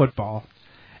listening to football,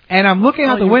 and I'm looking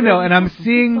out the window, and I'm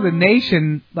seeing the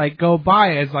nation like go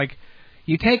by as like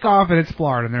you take off and it's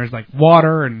Florida, and there's like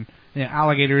water and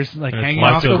alligators like And it's hanging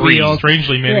lots off the of green, wheels.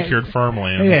 strangely manicured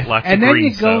farmland. Yeah. Lots And of then green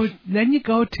you go, stuff. then you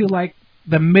go to like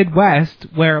the Midwest,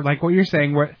 where like what you're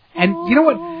saying, where and you know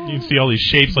what? You can see all these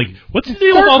shapes. Like, what's the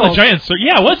deal with all the Circles. giants?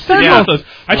 Yeah, what's the deal Yeah. with those?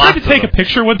 I tried Lots to of take a them.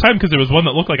 picture one time because there was one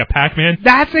that looked like a Pac-Man.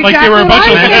 That's exactly Like there were a bunch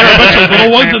what of I there were a bunch said. of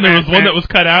little ones, and there was one that was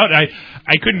cut out.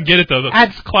 I couldn't get it though. The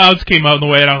clouds came out in the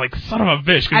way, and I was like, "Son of a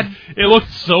bitch!" 'cause it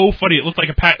looked so funny. It looked like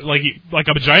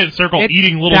a giant circle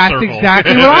eating little That's circles.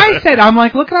 exactly what I said. I'm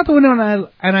like looking out the window,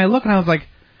 and I look, and I was like,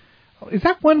 is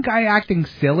that one guy acting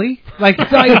silly? Like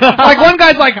one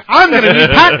guy's like, "I'm gonna be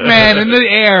Pac-Man in the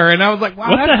air," and I was like, "Wow,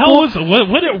 What that's the hell cool.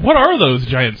 was? What are those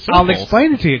giant circles? I'll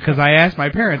explain it to you because I asked my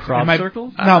parents. Crop And my,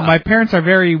 circles? No, my parents are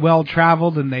very well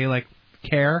traveled and they like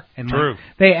care and like, True.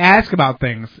 they ask about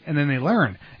things and then they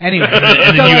learn. Anyway, And then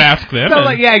so, you like- ask them, So and-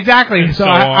 like, yeah, exactly. and So so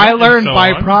I on, learned and so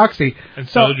by on. proxy. And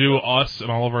so do us and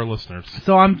all of our listeners.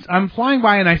 So I'm flying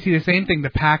by and I see the same thing, the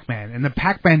Pac-Man and the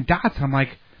Pac-Man dots. I'm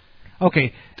like,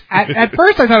 okay. At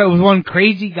first I thought it was one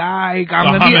crazy guy.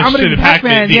 I'm gonna be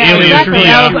Pac-Man. the Yeah, aliens exactly. really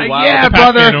I was are. like, Wow. yeah, The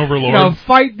Pac-Man brother. overlords.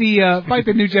 Fight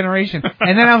the new generation.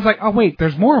 And then I was like, oh wait,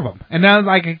 there's more of them. And then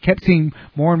like I kept seeing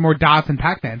more and more dots and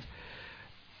Pac-Mans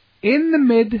in the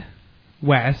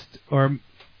Midwest, or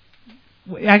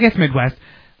I guess Midwest.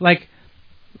 Like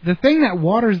the thing that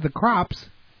waters the crops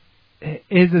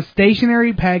is a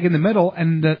stationary peg in the middle,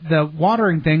 and the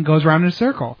watering thing goes around in a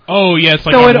circle. Oh yeah, it's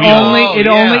like So on it wheels.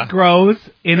 only grows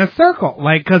in a circle,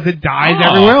 like because it dies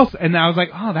everywhere else. And I was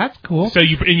like, oh, that's cool. So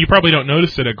you probably don't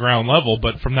notice it at ground level,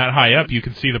 but from that high up, you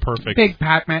can see the perfect Big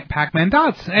Pac-Man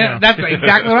dots. Yeah. And that's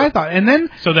exactly what I thought. And then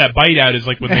So that bite out is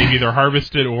like when they've either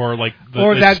harvested or like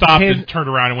Or they that stopped his- and turned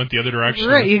around and went the other direction.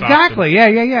 right, and stopped exactly,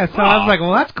 and- yeah. So I was like,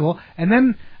 well, that's cool. And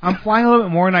then I'm flying a little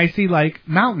bit more, and I see like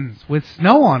mountains with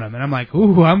snow on them, and I'm like,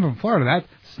 ooh, I'm from Florida. That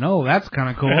snow, that's kind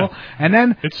of cool. Yeah. And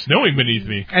then It's snowing beneath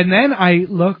me. And then I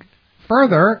look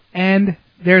further, and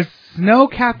there's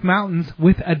snow-capped mountains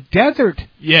with a desert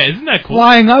Yeah, isn't that cool?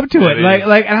 flying up to it. That is.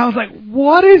 Like, and I was like,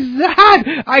 what is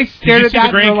that? I stared Did you at see that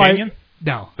the Grand for like, Canyon?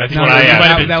 no. That's no, what I that-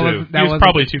 asked. that It was was wasn't-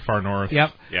 probably too far north.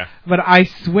 Yep. Yeah. But I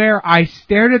swear, I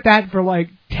stared at that for like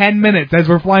 10 minutes as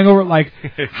we're flying over. Like,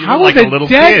 how like is a a little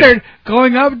desert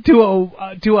going up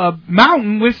to a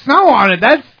mountain with snow on it?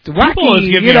 That's wacky. People always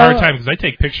give me you a know? hard time because I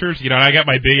take pictures. You know, and I got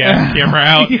my big ass camera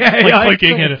out, Yeah, like yeah,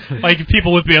 clicking, and like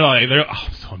people with me like, they're, oh,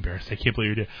 I'm so embarrassed. I can't believe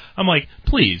you did. I'm like,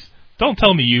 please don't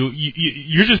tell me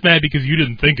you're just mad because you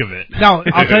didn't think of it. No,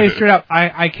 I'll tell you straight up.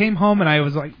 I came home and I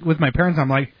was like with my parents. I'm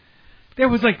like, there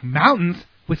was like mountains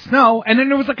with snow, and then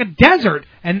there was like a desert.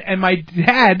 And my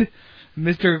dad,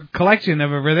 Mr. Collection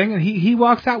of everything, and he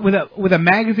walks out with a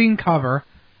magazine cover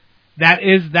that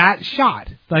is that shot.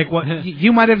 Like what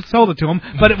you might have sold it to him,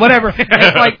 but whatever.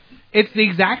 It's like it's the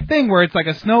exact thing where it's like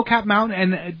a snow-capped mountain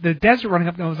and the desert running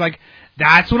up. And I was like,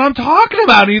 that's what I'm talking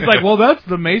about. And he's like, well, that's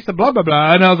the Mesa, blah blah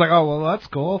blah. And I was like, oh well, that's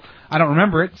cool. I don't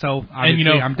remember it, so obviously And you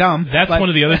know, I'm dumb. That's but- one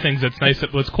of the other things that's nice.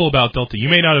 What's cool about Delta, you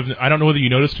may not have. I don't know whether you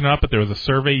noticed or not, but there was a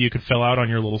survey you could fill out on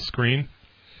your little screen.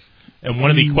 And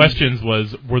one of the questions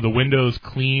was, were the windows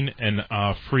clean and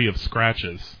free of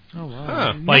scratches? Oh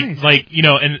wow! Like you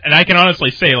know, and I can honestly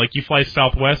say, like you fly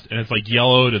Southwest and it's like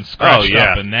yellowed and scratched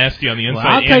up and nasty on the inside.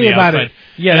 I'll and tell you the about outside. it.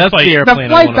 Yeah, It's that's like the airplane. The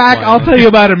flight back, I'll tell you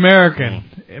about American.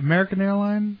 American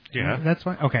Airline? Yeah. That's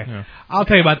fine. Okay. Yeah. I'll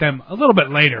tell you about them a little bit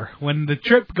later when the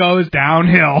trip goes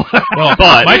downhill. Well,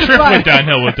 But- my trip went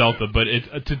downhill with Delta, but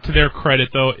to their credit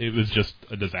though, it was just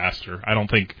a disaster. I don't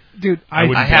think. Dude, I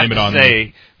wouldn't I have blame it on to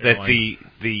say the that airline.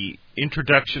 the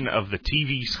introduction of the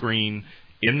TV screen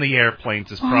in the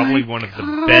airplanes is Oh probably my one of the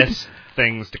God. best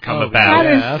things to come Oh, about. that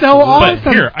is Yeah, so absolutely. awesome.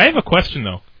 But here, I have a question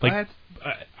though. Like, What?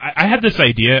 I had this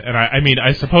idea, and I mean,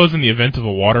 I suppose in the event of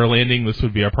a water landing, this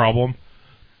would be a problem.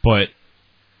 But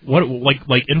what,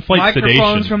 like in-flight Microphones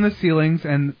sedation? from the ceilings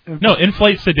and No,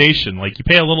 in-flight sedation. Like you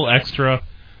pay a little extra,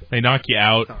 they knock you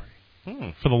out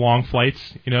for the long flights.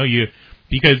 You know,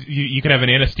 because you can have an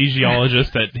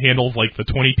anesthesiologist that handles like the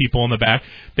 20 people in the back.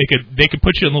 They could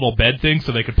put you in little bed things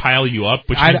so they could pile you up,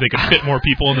 which means they could fit more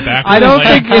people in the back. I don't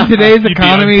Like, think in today's you'd be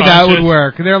economy that would unconscious.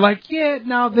 work. They're like, yeah,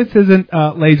 no, this isn't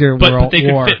laser But they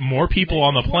could war. fit more people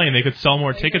on the plane. They could sell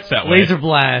more tickets that way. Laser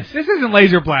blast. This isn't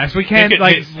laser blast. We can't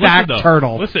Listen, stack though.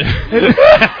 turtle. Listen,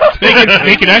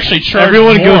 they could actually charge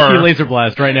Everyone more. go see Laser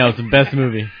Blast right now. It's the best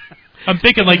movie. I'm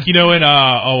thinking like in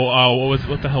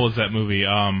what the hell was that movie?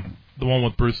 The one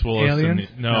with Bruce Willis. Aliens?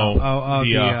 And no.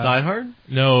 Die Hard?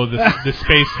 No, the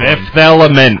space one. Fifth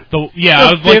Element. I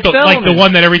was like Fifth the Element.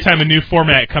 one that every time a new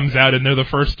format comes out and they're the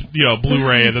first,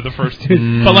 Blu-ray, and they're the first.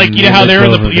 But like you know how they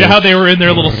were how they were in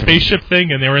their little spaceship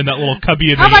thing and they were in that little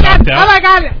cubby and Oh they my god! hopped out. Oh my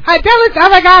god! I tell it! Oh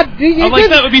my god! I'm like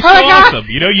that would be so awesome.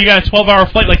 You know, you got a 12-hour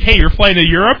flight. Like, hey, you're flying to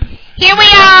Europe. Here we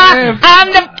are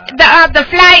on the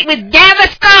flight with Gamma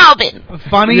Scalding.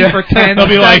 Funny for 10 They'll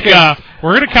be like, seconds.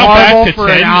 we're going to count Horrible back to for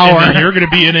 10, an hour. and then you're going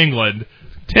to be in England.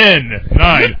 10,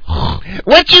 9.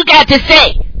 What you got to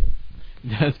say?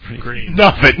 That's pretty Green.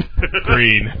 Nothing.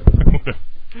 Green.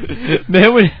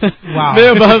 Man, Wow.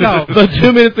 Man, about, No. about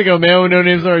 2 minutes ago, man, when no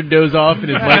names started doze off and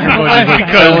his microphone just like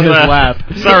fell in his lap.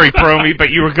 Sorry, Promy,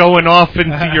 but you were going off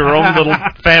into your own little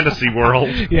fantasy world.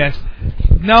 Yes.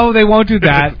 No, they won't do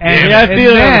that. And, Yeah, I and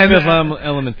feel then, the Fifth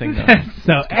Element thing though.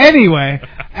 So anyway,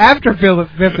 after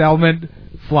Fifth Element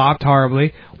flopped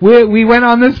horribly, we went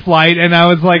on this flight, and I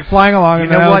was like flying along, You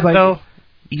and know then I what, was like, though?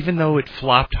 Even though it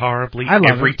flopped horribly, I love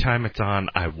every it. time it's on,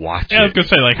 I watch Yeah, I was it. going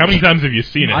to say, like, how many times have you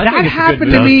seen it? I think that it's a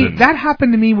happened good to me. dozen. That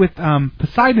happened to me with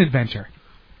Poseidon Adventure.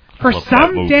 For love that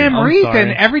some movie. damn I'm reason,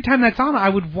 sorry. every time that's on, I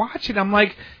would watch it. I'm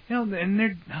like, and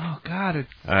they're, oh god,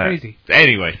 it's crazy.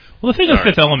 Anyway. Well, the thing with Sorry.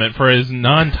 Fifth Element, for as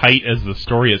non-tight as the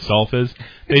story itself is,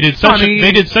 they did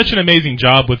funny. such an amazing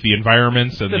job with the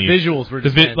environments and The visuals were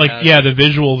just the fantastic.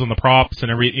 visuals and the props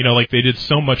and like they did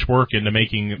so much work into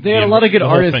making. They had a lot of good the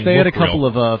whole artists. thing They had a look real. couple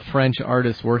of French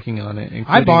artists working on it. Including,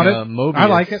 I bought it. Mobius, I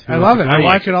like it. who I was love it. a I great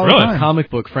watch it all Really? the time. comic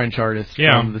book French artist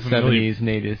Yeah, from the really. 70s and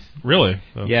 80s. Really.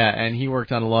 So. Yeah, and he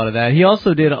worked on a lot of that. He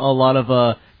also did a lot of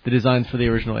the designs for the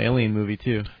original Alien movie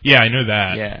too. Yeah, I know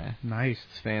that. Yeah, Nice.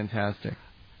 it's fantastic.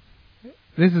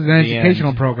 This is an The educational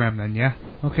end. program, then, yeah.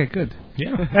 Okay, good.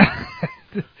 Yeah.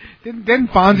 Didn't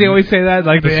Fonzie always say that,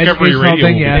 like the Discovery educational Radio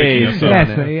thing? will Yeah. be taking us Yes.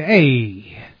 on it.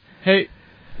 Hey. Hey,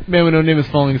 man with no name is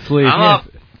falling asleep. I'm up.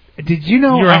 Did you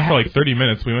know? You were I out for like 30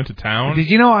 minutes. We went to town. Did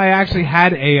you know I actually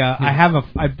had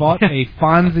I bought a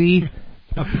Fonzie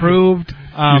approved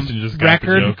Houston just got the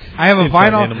record. joke. I have a It's on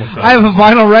vinyl. Animal Crossing. I have a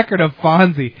vinyl record of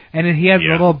Fonzie, and then he has a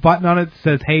Yeah. little button on it that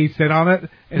says "Hey, sit on it,"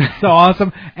 and it's so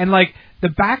awesome. And like the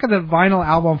back of the vinyl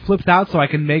album flips out, so I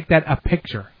can make that a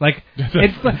picture. Like It's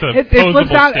it flips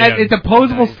posable out, stand. and it's a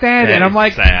posable stand, That and I'm is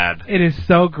like, sad. it is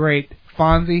so great,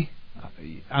 Fonzie.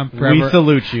 I'm forever. We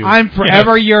salute you. I'm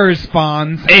forever yours,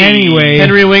 Fonz. Hey, Anyway,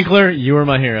 Henry Winkler, you are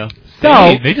my hero.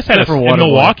 so They just had Except for in Waterboy.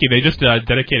 Milwaukee. They just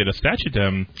dedicated a statue to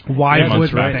him. why Yeah, would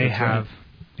that's right, they that's have?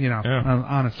 You know, Yeah.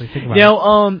 honestly, think about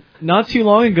Yeah, not too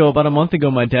long ago, about a month ago,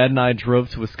 my dad and I drove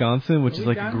to Wisconsin, which is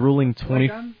like a done? grueling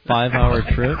 25-hour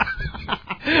trip.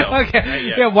 it.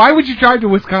 Okay, yeah. Why would you drive to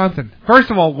Wisconsin? First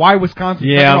of all, why Wisconsin?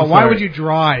 Yeah, Second of I'm all, why sorry. would you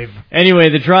drive? Anyway,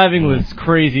 the driving was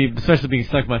crazy, especially being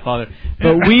stuck with my father.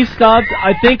 But we stopped,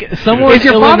 I think, somewhere Is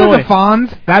in your father Illinois. the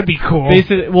Fonz? That'd be cool.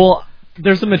 Basically, well,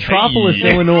 there's a Metropolis,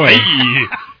 Hey. Illinois.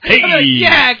 Hey,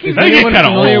 yeah, Is that anyone kinda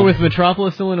familiar old. with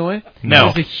Metropolis, Illinois? No.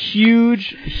 It's a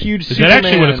huge Is Superman. that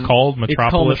actually what it's called? It's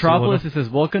called Metropolis, Metropolis. Illinois? It says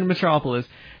 "Welcome to Metropolis."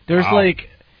 There's Wow.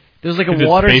 there's like Is a it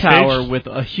water space tower age? with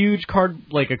a huge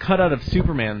like a cutout of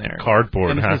Superman there.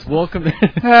 Cardboard, And it huh? says "Welcome."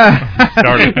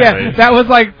 Started that yeah, way. that was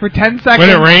like for 10 seconds. When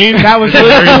it rained? that was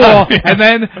really cool. And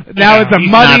then now it's a He's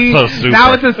muddy. not so super.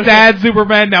 Now it's a sad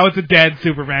Superman. Now it's a dead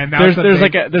Superman. Now there's it's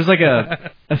there's like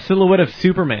a silhouette of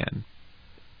Superman,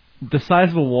 the size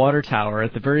of a water tower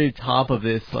at the very top of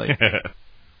this like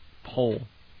pole.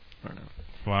 I don't know.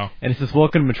 Wow. And it says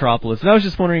 "Welcome to Metropolis." And I was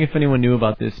just wondering if anyone knew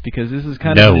about this because this is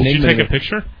kind No. of an Did you enigma take to a me.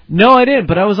 picture? No, I didn't.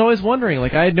 But I was always wondering.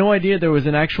 Like I had no idea there was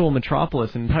an actual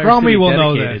Metropolis, an entire Promi city will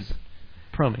know dedicated. this.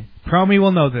 Promi. Promi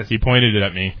will know this. He pointed it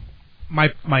at me. My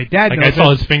dad Like knows I saw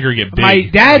this. his finger get big. My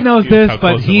dad Like, knows how this, but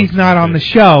close it he's was not to on the it.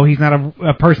 show. He's not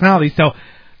a personality. So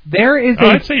there is Oh,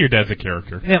 a I'd say your dad's a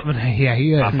character. yeah,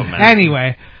 he is. Aquaman.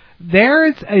 Anyway,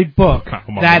 there's a book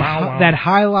that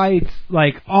highlights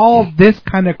like all this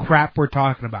kind of crap we're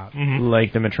talking about.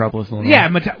 Like the Metropolis, Illinois. Yeah,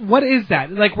 what is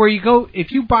that? Like where you go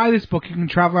if you buy this book, you can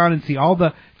travel around and see all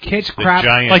the kitsch The crap.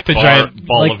 giant, Like the giant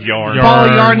ball like of yarn. Ball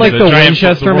of yarn, like the giant-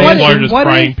 Winchester the man. world's largest what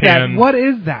frying is that? pan. What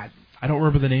is that? I don't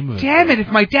remember the name of it. Damn it! If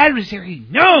my dad was here,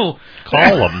 he'd know.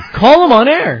 Call him. Call him on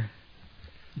air.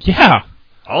 Yeah.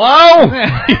 Hello?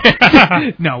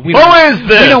 No, we Who don't. is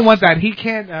this? We don't want that. He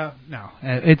can't. No,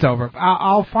 it's over.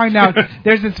 I'll find out.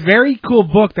 There's this very cool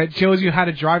book that shows you how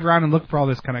to drive around and look for all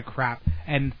this kind of crap,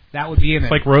 and that would be in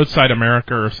It's it. like Roadside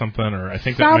America or something, or I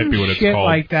think that Some might be what it's shit called.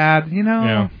 like that. You know,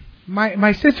 Yeah.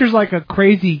 my sister's like a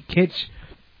crazy kitsch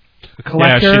Yeah,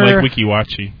 collector. she like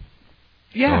Wikiwachi.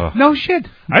 Yeah, no shit.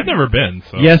 I've never been.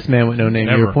 So. Yes, man with no name.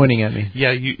 You Never. were pointing at me.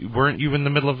 Yeah, weren't you in the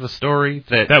middle of the story?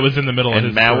 That was in the middle of and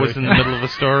his Mao story. was in the middle of the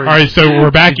story. All right, so we're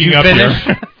backing up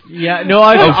here. Yeah, no,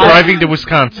 I. Driving to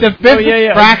Wisconsin. The fifth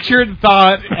yeah. fractured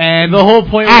thought and The whole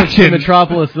point action. was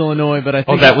Metropolis, Illinois, but I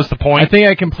think that was the point? I think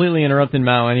I completely interrupted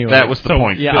Mao anyway. That was the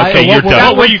point. Yeah, okay, I- you're what- done.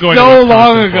 What were you going to so Wisconsin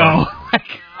long for? ago.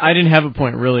 I didn't have a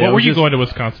point really. What I were was you just going to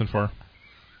Wisconsin for?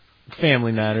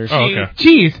 Family matters. Oh, okay.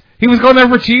 Cheese. He was going there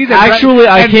for cheese. And Actually,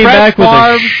 I and came Brett back with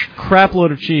a Favre's- crap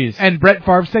load of cheese. and Brett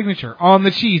Favre's signature on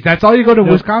the cheese. That's all you go to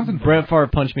No, Wisconsin for. Brett Favre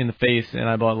punched me in the face, and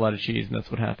I bought a lot of cheese, and that's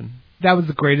what happened. That was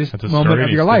the greatest That's a moment story of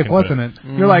he's your life, sticking wasn't to.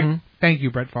 it? You're like, Mhm. thank you,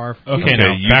 Brett Favre. Okay,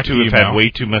 now you back two to you, have had Mao. way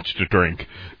too much to drink.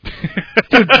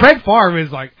 Dude, Brett Favre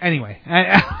is like, anyway.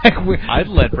 I'd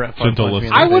let Brett Favre Gentle punch me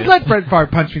in the I would face. let Brett Favre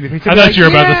punch me in the face. I I'd be thought like, you were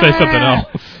about to say "Yeah." something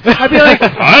else. I'd be like,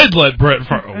 I'd let Brett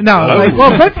Favre. no, like,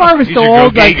 well, Brett Favre is He's so a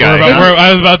old. go-gay Like, guy, But huh?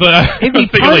 I was about to. I If he was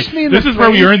thinking, punched like, me in this the is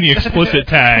where we face- earn the explicit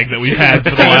tag that we've had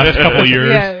for the last couple of years.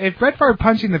 Yeah, if Brett Favre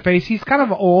punched you in the face, he's kind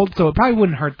of old, so it probably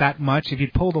wouldn't hurt that much if you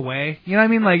pulled away. You know what I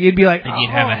mean? Like, you'd be like, And you'd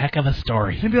have a heck of a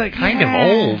story. You'd be like, Kind of yeah.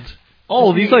 old.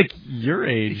 Oh, he's like your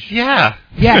age. Yeah.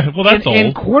 Yeah. Well, that's in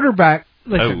old. quarterback.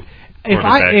 Listen,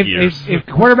 quarterback years. if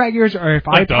quarterback years, or if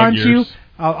I Like dog punch years. you,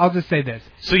 I'll just say this: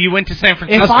 So you went to San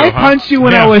Francisco, if I huh? punched you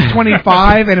when Yeah. I was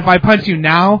 25, and if I punch you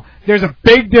now, there's a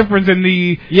big difference in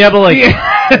the Yeah, but like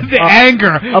the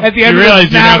anger at the You end realize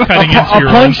of the you're now snap. cutting into your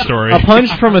own story. a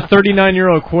punch from a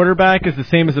 39-year-old quarterback is the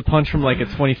same as a punch from like a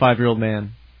 25-year-old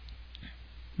man.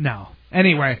 No.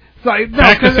 Anyway, so no,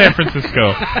 Back to 'cause- San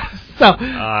Francisco. so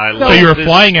I So love you were this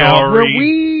flying out. story were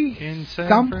we in San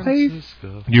someplace?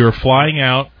 Francisco. You were flying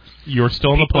out. You were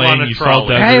still in the People plane. on a You saw trolley.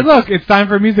 desert. Hey, look, it's time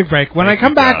for a music break. When Thank I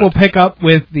come you, back, God. we'll pick up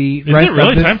with the Is rest it really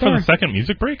of this time for story. the second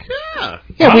music break? Yeah.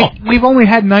 Yeah, Wow. we've only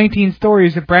had 19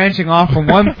 stories branching off from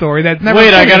one story that's never.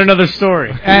 Wait, I finished. got another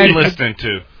story. Who are And- you listening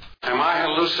to? Am I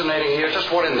hallucinating here? Just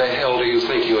what in the hell do you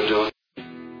think you're doing?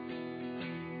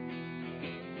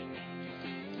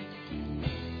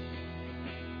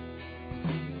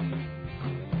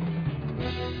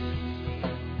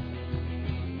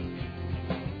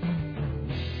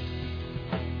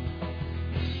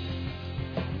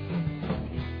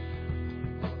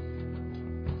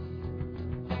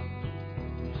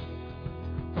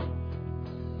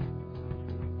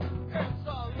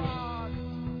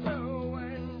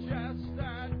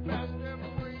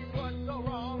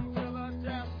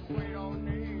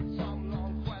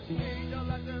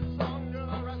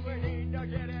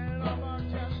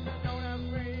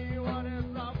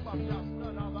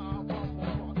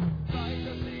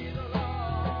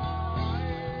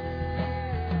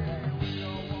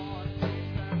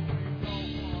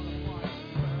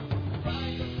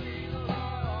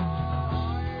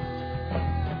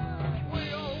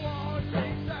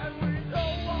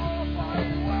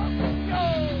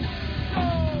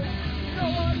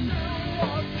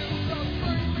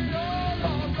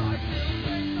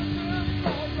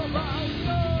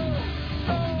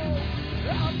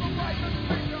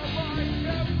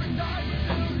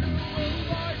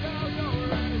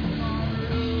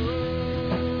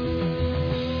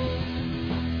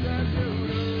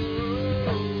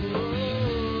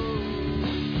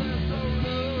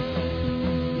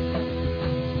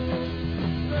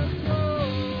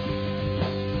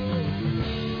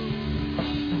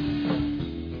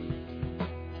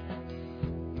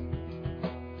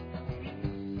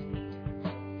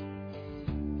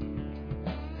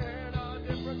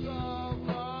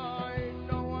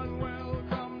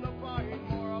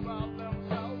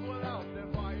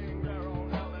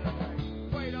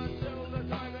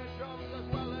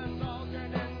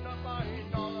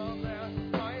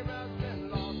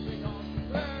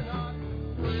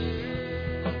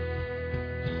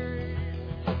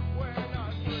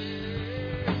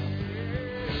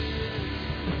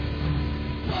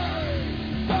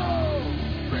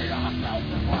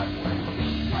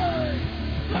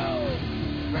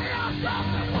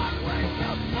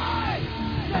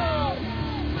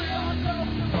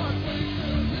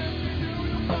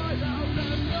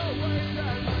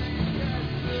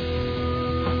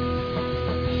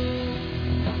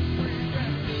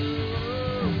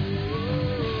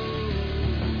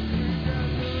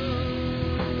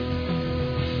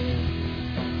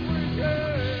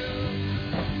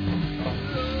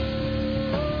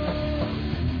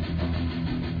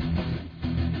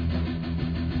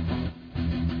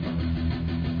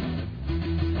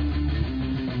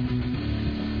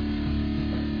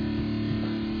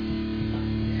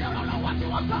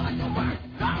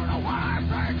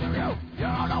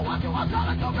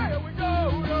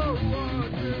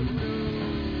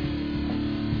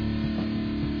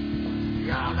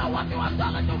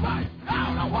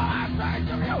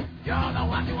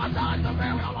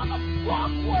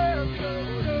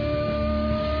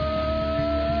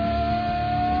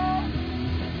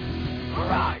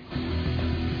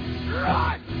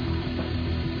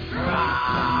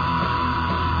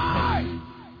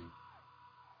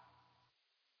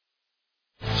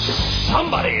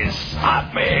 Somebody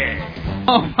stop me!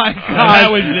 Oh my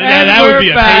God! That would be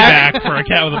a payback for a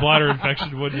cat with a bladder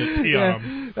infection, wouldn't it? Pee on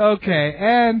him. Okay,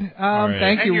 and right.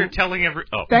 thank And you. you're telling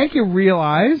Thank you,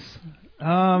 Realize.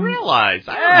 Realize.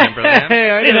 I remember them.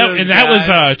 And that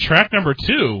was track number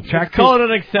 2. It's called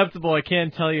Unacceptable. I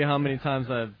can't tell you how many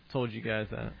times I've told you guys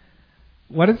that.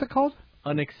 What is it called?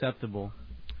 Unacceptable.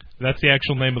 That's the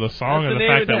actual name of the song, That's and the the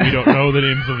name fact of that we don't know the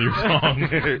names of your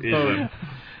song.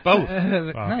 Both.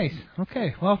 Nice.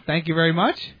 Okay. Well, thank you very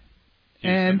much.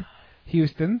 And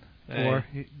Houston for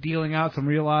dealing out some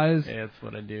Realize. Yeah, that's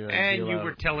what I do. And you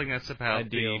were telling us about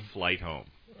the flight home.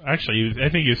 Actually, I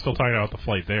think you're still talking about the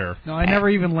flight there. No, I never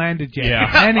even landed yet.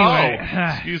 Yeah. Anyway.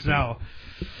 Excuse me.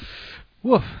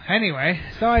 Woof. Anyway,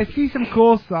 so I see some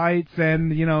cool sights,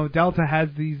 and Delta has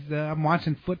these. I'm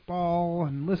watching football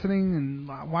and listening and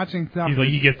watching stuff. He's like,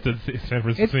 he gets to San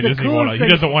Francisco. It's He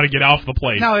doesn't want to get off the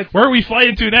plane. No, where are we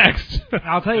flying to next?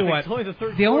 I'll tell you what.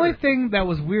 The only thing that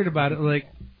was weird about it,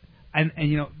 and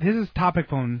this is topic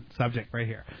phone subject right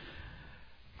here.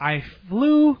 I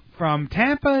flew from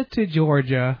Tampa to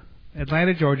Georgia,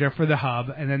 Atlanta, Georgia for the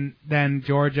hub, and then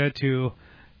Georgia to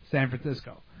San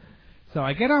Francisco. So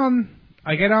I get on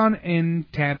in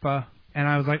Tampa, and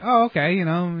I was like, oh, okay,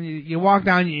 you walk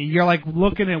down, you're like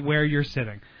looking at where you're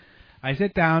sitting. I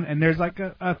sit down, and there's like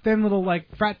a thin little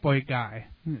like frat boy guy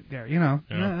there, Yeah.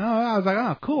 I was like,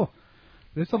 oh, cool,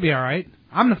 this will be all right.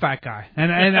 I'm the fat guy,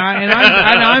 and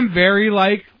I'm very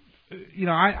like,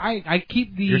 I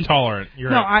keep the. You're tolerant.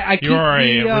 I keep you are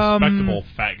the, a respectable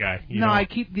fat guy. I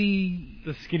keep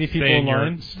the skinny people in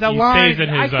line. The line. Stays in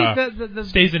his. I keep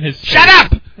stays in his. Shut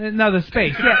up! No, the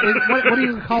space. Yeah, what do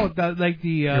you call it?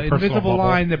 The invisible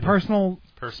line, the personal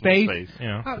space.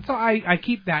 Yeah. So I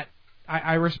keep that.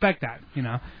 I respect that,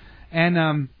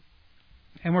 and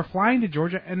we're flying to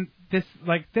Georgia, and this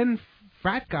thin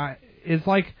frat guy is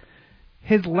like,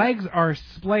 his legs are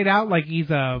splayed out like he's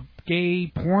a gay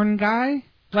porn guy.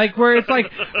 Like where it's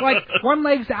like one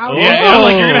leg's out. Yeah,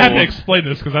 you're gonna have to explain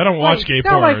this because I don't watch gay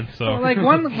porn. So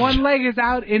one leg is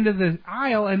out into the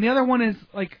aisle, and the other one is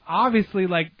obviously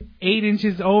 8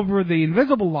 inches over the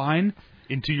invisible line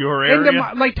into your area,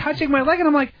 touching my leg, and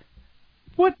I'm like,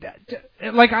 what?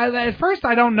 At first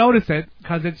I don't notice it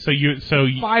because it's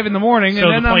 5 in the morning. So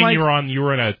and then the plane I'm you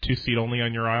were in a 2-seat only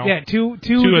on your aisle. Yeah, two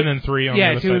and then 3 on the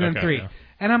other side. 2 and then 3. Yeah.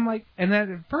 And I'm like, and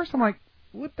then at first I'm like,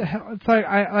 what the hell? It's like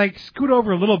I scoot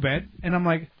over a little bit, and I'm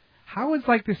like, how is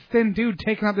this thin dude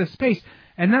taking up this space?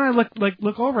 And then I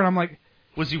look over, and I'm like,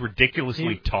 was he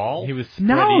ridiculously tall? He was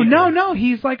no.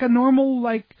 He's like a normal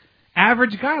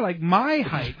average guy, like my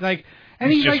height,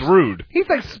 and he's just rude. He's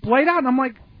splayed out, and I'm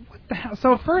like, what the hell?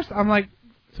 So at first I'm like,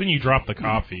 so when you drop the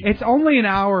coffee, it's only an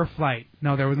hour flight.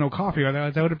 No, there was no coffee,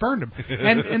 otherwise I would have burned him.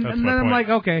 And then I'm like,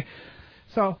 okay,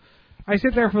 so I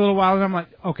sit there for a little while, and I'm like,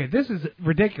 okay, this is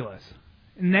ridiculous.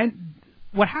 And then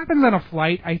what happens on a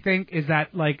flight, I think, is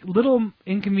that little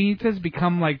inconveniences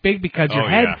become big because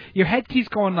your head keeps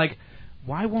going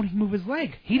why won't he move his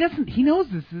leg? He doesn't. He knows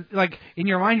this. In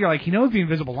your mind, you're like, he knows the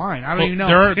invisible line. I don't even know.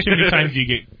 There aren't too many times you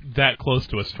get that close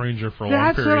to a stranger for a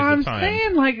long period of time. That's what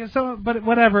I'm saying. But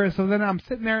whatever. So then I'm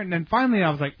sitting there, and then finally I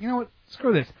was like, you know what?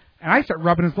 Screw this. And I start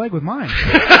rubbing his leg with mine. I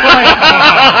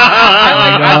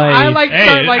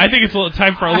think it's a little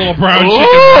time for a little brown chicken.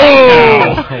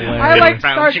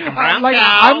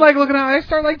 I'm looking at. I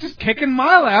start just kicking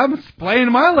my leg. I'm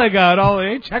splaying my leg out all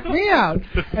day. Check me out.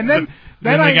 And then the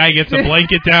guy gets a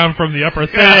blanket down from the upper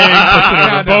thing, puts it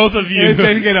over both of you.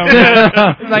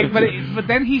 But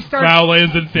then he starts. Now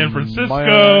lands in San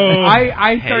Francisco.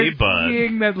 I start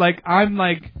seeing that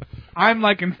I'm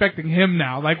inspecting him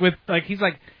now. He's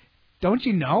like, don't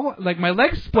you know? My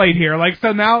leg's splayed here.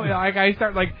 So now, I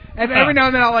start and every now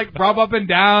and then I'll rub up and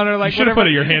down or you should have put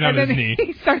your hand on his knee.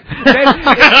 He starts,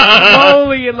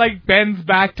 slowly it bends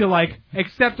back to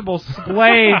acceptable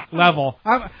splay level.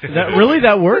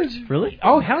 That works? Really?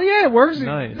 Oh hell yeah, it works.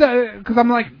 Nice. Because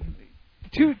I'm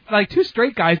two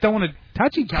straight guys don't want to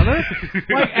touch each other,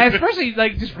 like especially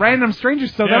like just random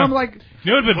strangers. So then I'm like,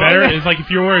 you know what would be better is like if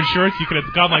you were wearing shorts, you could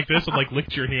have gone like this and like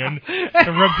licked your hand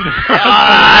and rubbed it across.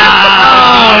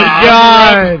 Oh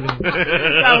God!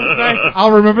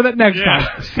 I'll remember that next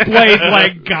time. Splayed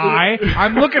leg guy,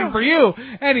 I'm looking for you.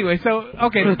 Anyway, so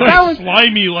okay, that was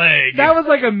slimy leg. That was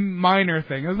like a minor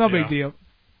thing. It was no big deal.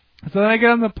 So then I get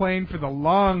on the plane for the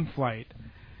long flight,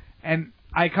 and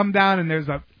I come down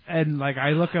and like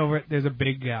I look over it. There's a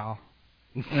big gal,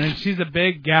 and she's a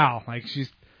big gal. Like she's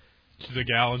a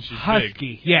gal and she's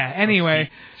husky. Big. Yeah. Anyway,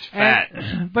 she's fat.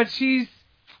 But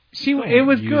it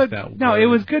was good. No, it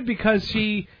was good because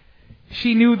she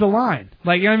knew the line.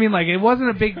 Like you know what I mean. Like it wasn't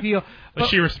a big deal. But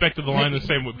she respected the line the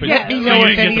same way. Let me know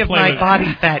if any of my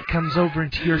body fat comes over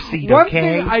into your seat, okay? One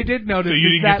thing I did notice so you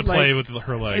is didn't that, get to play with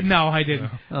her legs. No, I didn't.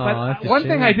 Oh, but one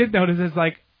thing I did notice is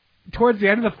like towards the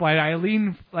end of the flight, I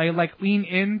lean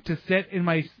in to sit in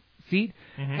my seat,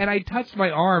 and I touched my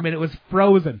arm, and it was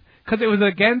frozen because it was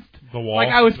against the wall. Like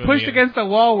I was pushed against the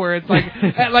wall, where it's like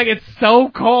like it's so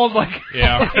cold. Like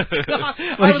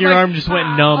like your arm just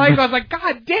went numb. I was like,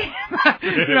 God damn,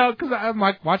 you know, because I'm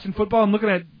like watching football and looking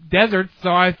at deserts, so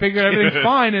I figured everything's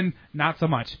fine, and not so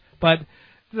much. But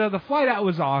the flight out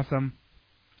was awesome.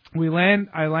 I land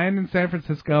in San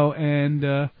Francisco,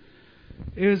 and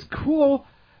it was cool.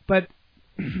 But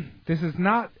this is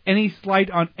not any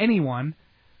slight on anyone.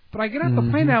 But I get off the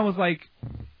plane, and I was like,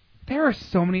 there are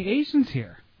so many Asians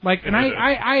here. Like, and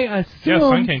I assumed. Yeah,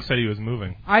 Sun King said he was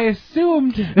moving. I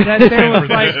assumed that there was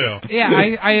like,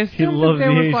 I assumed that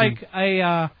there was like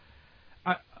a.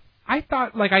 I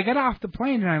thought, like, I got off the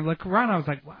plane and I look around. I was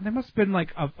like, wow, there must have been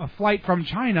like a flight from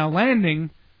China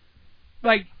landing,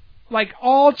 like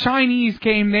all Chinese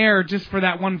came there just for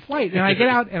that one flight. And I get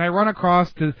out and I run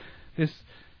across to this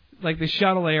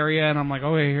shuttle area, and I'm like,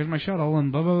 oh, here's my shuttle,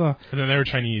 and blah blah blah. And then they were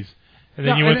Chinese. And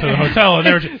then you went to the hotel, and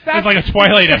it was like a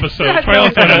Twilight episode. That's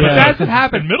what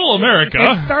happened. In Middle America.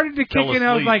 It started to kick in.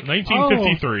 I was like,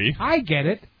 1953. Oh, I get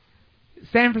it.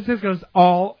 San Francisco's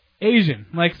all Asian.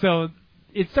 Like, so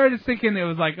it started thinking it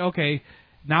was like, okay,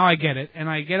 now I get it. And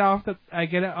I get off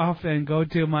and go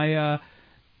to my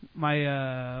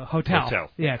hotel.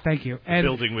 Yeah, thank you. The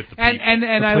building with the people.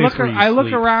 And I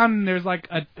look around, and there's like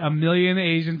a million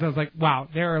Asians. I was like, wow,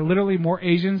 there are literally more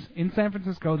Asians in San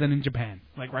Francisco than in Japan,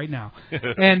 like right now.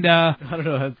 And I don't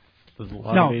know. There's a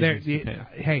lot of Asians in Japan.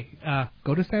 Hey,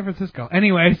 go to San Francisco.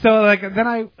 Anyway, so like then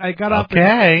I got up.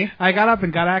 Okay. I got up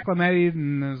and got acclimated,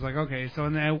 and I was like, okay. So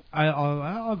then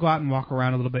I'll go out and walk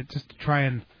around a little bit just to try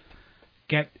and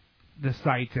get the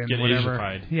sites and whatever.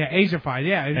 Asified. Yeah, Asified.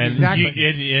 Yeah, and exactly.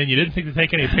 And you didn't think to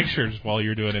take any pictures while you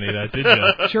were doing any of that, did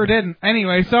you? Sure didn't.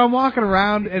 Anyway, so I'm walking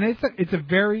around, and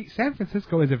San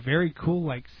Francisco is a very cool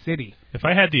like city. If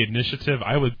I had the initiative,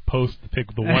 I would post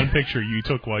the one picture you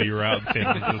took while you were out in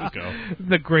San Francisco.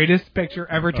 The greatest picture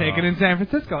ever taken in San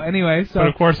Francisco. Anyway, so. But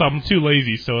of course, I'm too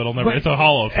lazy, so it'll never. It's a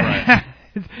hollow threat.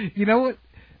 You know what?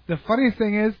 The funniest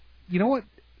thing is, you know what?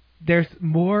 There's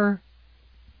more.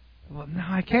 Well, no,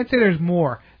 I can't say there's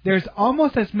more. There's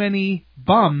almost as many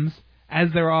bums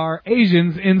as there are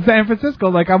Asians in San Francisco.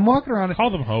 Like, I'm walking around. Call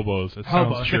them hobos. It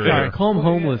sounds true. Sorry, call them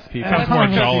homeless people. Sounds more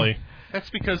jolly. That's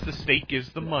because the state gives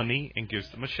them money and gives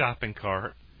them a shopping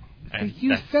cart. And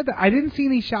you said that. I didn't see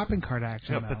any shopping cart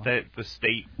action. No, but the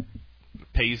state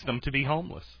pays them to be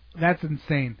homeless. That's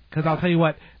insane. Because I'll tell you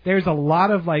what, there's a lot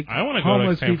of like I want to go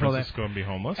to San people Francisco and be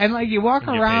homeless. And like you walk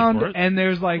around and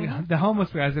there's like the homeless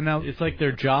guys, and now it's like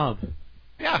their job.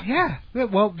 Yeah.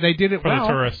 Well, they did it for well.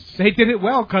 the tourists. They did it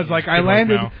well because like I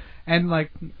landed and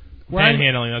like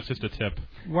panhandling. That's just a tip.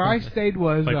 Where I stayed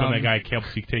was like when that guy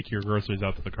helps you take your groceries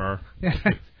out to the car.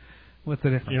 What's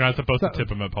the difference? You're not supposed to tip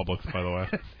them at Publix, by the way.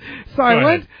 So I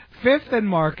went. Fifth and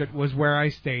Market was where I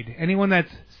stayed. Anyone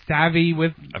that's savvy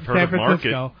with San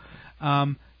Francisco,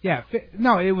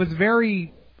 no, it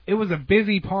was a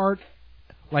busy part.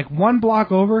 Like one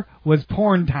block over was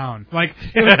Porn Town. Like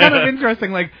it was kind of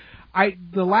interesting. Like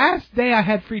the last day I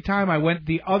had free time, I went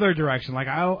the other direction. Like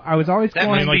I was always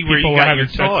going. Like people were having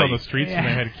sex on the streets and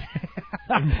they had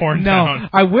in Porn Town. No,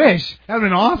 I wish that would have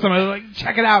been awesome. I was like,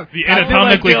 check it out. The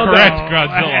anatomically correct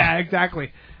Godzilla. Yeah,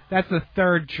 exactly. That's the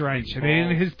third trench. I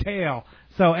mean, his tail.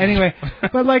 So anyway,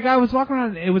 but like I was walking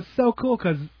around, it was so cool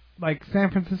because like San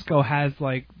Francisco has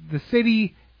like the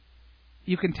city.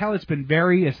 You can tell it's been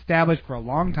very established for a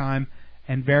long time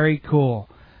and very cool.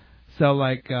 So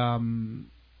like when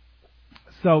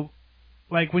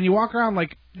you walk around,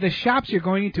 like the shops you're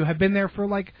going into have been there for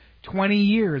like 20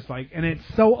 years, like, and it's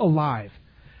so alive.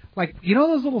 Like, you know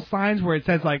those little signs where it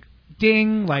says like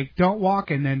ding, like don't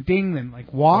walk, and then ding, then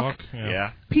like walk.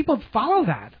 Yeah. People follow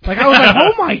that. Like I was like,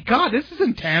 oh my god, this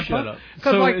isn't Tampa. Shut up.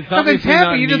 Because So like, it's 'cause in obviously Tampa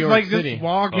not you New just York like City. just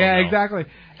walk. Oh, Yeah, no. exactly.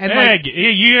 And Hey, like,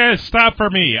 you guys stop for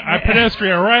me. I'm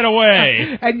pedestrian right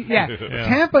away. and yeah,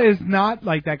 Tampa is not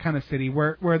like that kind of city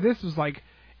where this was like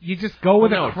you just go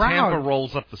with no, a crowd. Tampa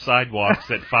rolls up the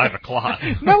sidewalks at 5 o'clock.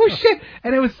 No shit,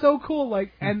 and it was so cool.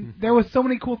 Like, and there was so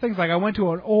many cool things. Like, I went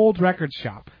to an old record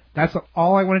shop. That's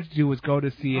all I wanted to do was go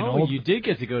to see an old. You did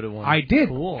get to go to one. I did,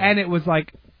 Cool. and it was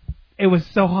like, it was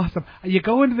so awesome. You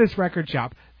go into this record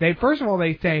shop. They first of all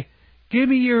they say, "Give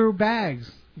me your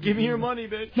bags." Give me your money,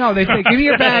 bitch. No, they say, "Give me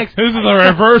your bags." This is a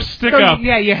reverse stick So, up.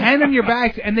 yeah, you hand them your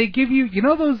bags, and they give you, you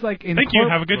know, those like in. Thank you.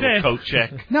 Have a good day. Coat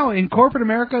check. No, in corporate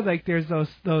America, like there's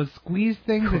those squeeze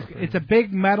things. It's a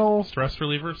big metal. Stress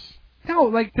relievers. No,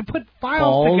 like to put files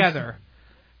Balls? together.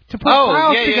 To put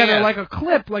files yeah, together yeah. like a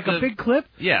clip, like a big clip.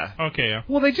 Yeah. Okay, yeah.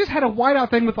 Well, they just had a whiteout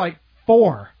thing with like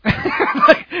 4.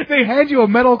 Like, they hand you a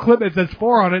metal clip that says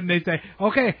 4 on it, and they say,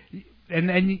 "Okay," and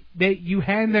then you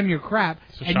hand them your crap,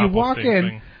 It's a and you walk shoplifting in,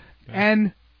 thing.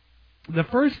 and the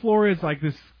first floor is like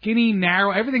this skinny,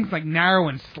 narrow. Everything's like narrow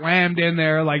and slammed in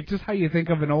there, like just how you think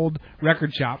of an old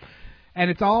record shop. And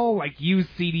it's all like used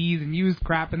CDs and used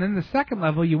crap. And then the second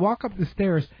level, you walk up the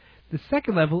stairs. The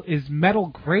second level is metal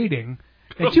grating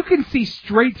that you can see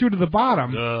straight through to the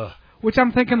bottom. Ugh. Which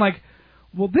I'm thinking like,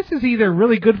 well, this is either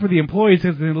really good for the employees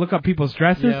because they can look up people's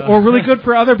dresses, Yeah. or really good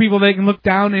for other people. They can look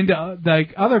down into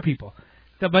like other people.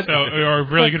 But or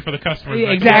really good for the customers. Yeah,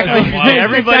 Like, exactly. wow.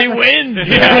 Everybody Exactly. wins.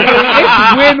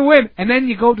 It's win-win. And then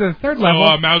you go to the third So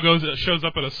level. Mal shows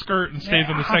up in a skirt and stays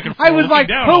on the second floor. I was looking like,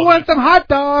 down who all wants some hot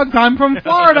dogs? I'm from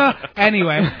Florida.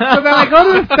 Anyway, so then I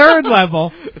go to the third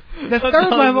level. The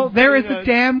third level, there is a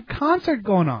damn concert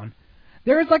going on.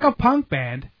 There is like a punk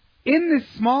band in this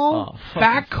small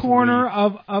back corner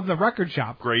of the record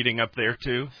shop. Grading up there,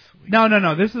 too?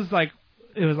 No. This is like,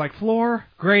 it was like floor,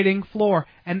 grading, floor,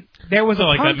 and there was So a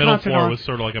like punk that middle concert floor on. was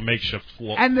sort of like a makeshift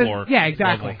floor. And yeah,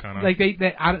 exactly. Level, kinda. Like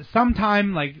they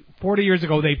sometime like 40 years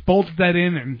ago they bolted that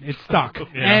in and it stuck.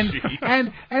 Yeah.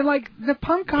 and like the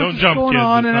punk Don't concert's jump, going kids,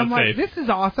 on, it's and not I'm like, safe. this is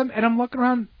awesome. And I'm looking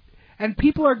around, and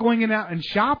people are going in out and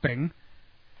shopping.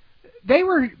 They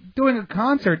were doing a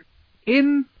concert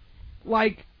in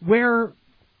like where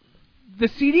the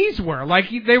CDs were. Like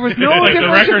there was no like the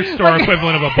difference. record store Like,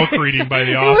 equivalent of a book reading by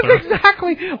the it author. was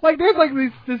exactly like there's like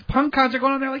this punk concert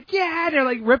going on. They're like, yeah, they're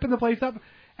like ripping the place up.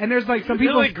 And there's like some They're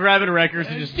people like grabbing records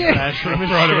and just trash them.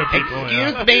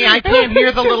 Excuse me, I can't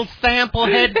hear the little sample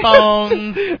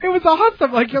headphones. It was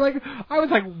awesome. Like you're like, I was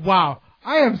like, wow,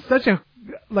 I am such a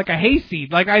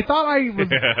hayseed. Like I thought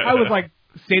I was like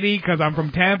city because I'm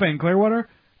from Tampa and Clearwater.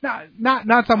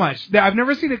 Not so much. I've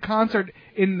never seen a concert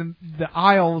in the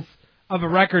aisles of a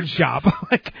record shop.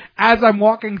 Like as I'm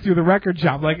walking through the record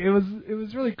shop, like it was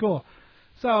really cool.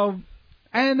 So,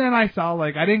 and then I saw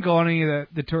like I didn't go on any of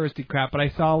the touristy crap, but I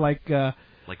saw like that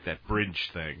bridge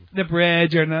thing. the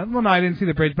bridge or no, I didn't see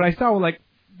the bridge, but I saw like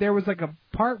there was like a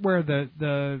part where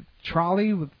the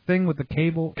trolley thing with the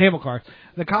cable cars,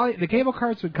 the cable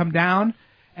cars would come down,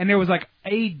 and there was like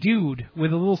a dude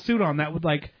with a little suit on that would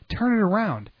like turn it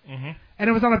around. Mm-hmm. And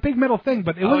it was on a big metal thing,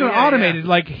 but it wasn't automated. Yeah.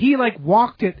 Like he like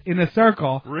walked it in a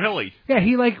circle. Really? Yeah,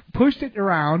 he like pushed it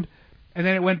around, and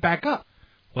then it went back up.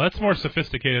 Well, that's more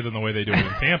sophisticated than the way they do it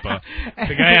in Tampa.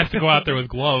 The guy has to go out there with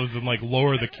gloves and like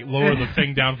lower the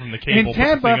thing down from the cable. In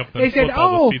Tampa, put the thing up, they said, flip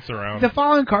all "Oh, the seats around. the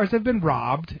following cars have been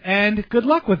robbed, and good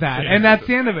luck with that." Yeah. And that's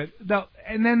the end of it.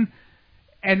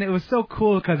 And it was so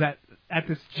cool because at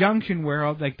this junction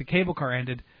where like the cable car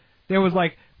ended, there was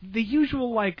like the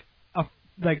usual like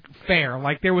fare.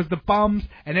 Like there was the bums,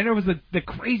 and then there was the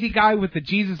crazy guy with the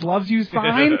Jesus loves you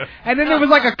sign, and then there was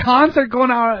like a concert going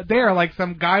on there, like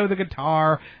some guy with a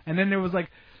guitar, and then there was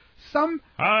like some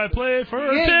I play for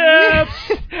tips,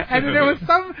 and then there was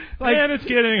some like and it's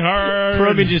getting hard.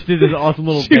 Proby just did this awesome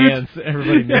little dance.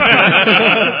 Everybody knew.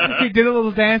 He did a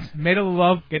little dance, made a little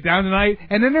love, get down tonight,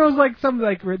 and then there was like some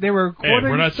like they were recording.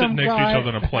 Hey, we're not some sitting next to guy. each other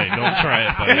on a plane. Don't try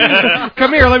it, buddy.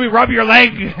 Come here, let me rub your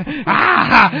leg. I'm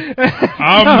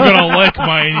gonna lick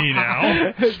my knee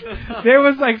now. There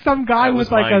was like some guy That was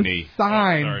with like my a knee.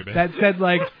 sign Sorry, babe. that said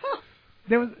like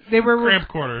they were Cramped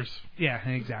quarters. Yeah,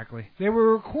 exactly. They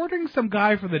were recording some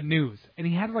guy for the news, and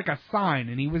he had like a sign,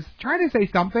 and he was trying to say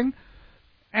something,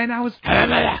 and I was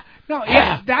no,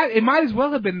 yeah, that it might as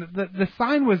well have been the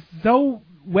sign was so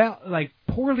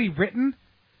poorly written.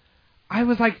 I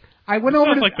was like, I went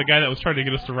over to like the guy that was trying to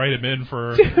get us to write him in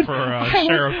for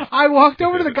sheriff. I walked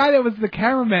over to the guy that was the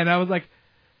cameraman. I was like,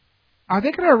 are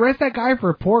they going to arrest that guy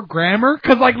for poor grammar?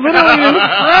 Because like literally his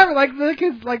grammar, like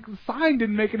his like sign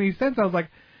didn't make any sense. I was like,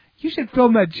 you should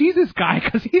film that Jesus guy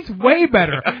because he's way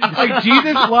better. Like,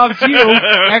 Jesus loves you!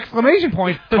 Exclamation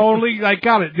point. Totally, like,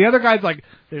 got it. The other guy's like,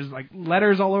 there's like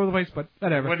letters all over the place, but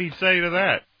whatever. What did he say to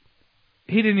that?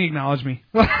 He didn't acknowledge me.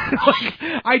 Like,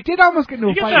 I did almost get into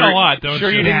a You fight. get that a lot, don't you?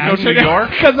 Sure you didn't go to New York?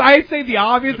 Because I say the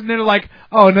obvious, and they're like,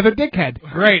 "Oh, another dickhead.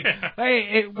 Great.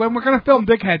 Hey, when we're gonna film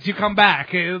dickheads, you come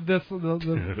back."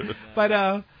 But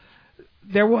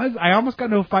I almost got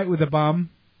into a fight with a bum.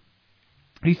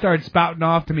 He started spouting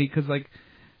off to me because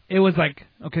it was like,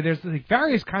 okay, there's like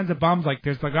various kinds of bums. Like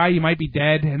there's the guy you might be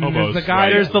dead, and then there's the guy.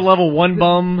 There's the level 1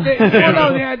 bum.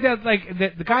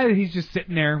 The guy that he's just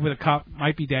sitting there with a cup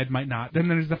might be dead, might not. Then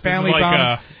there's the family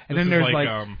bum, and then there's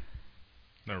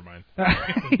never mind.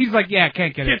 He's like, yeah,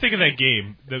 can't get it. I can't think of that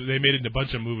game that they made into a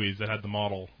bunch of movies that had the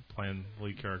model playing the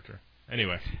lead character.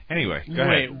 Anyway, go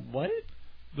ahead. Wait, what?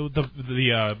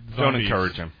 The Don't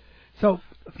encourage him. So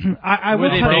I will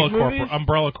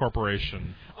Umbrella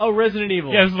Corporation. Oh, Resident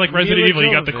Evil. Yeah, this is like Resident Evil.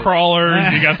 You got the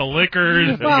crawlers, you got the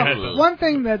lickers. Well, one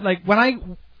thing that like when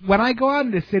I go out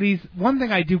into cities, one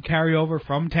thing I do carry over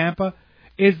from Tampa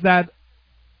is that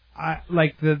I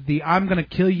like the I'm gonna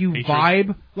kill you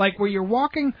vibe, like where you're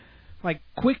walking like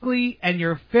quickly and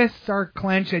your fists are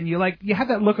clenched and you have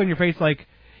that look on your face like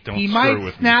he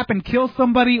might snap and kill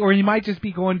somebody, or he might just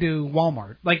be going to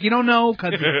Walmart. Like, you don't know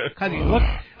because he looks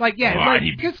like,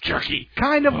 just jerky.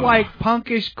 Kind of like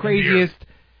punkish, craziest.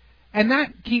 And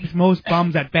that keeps most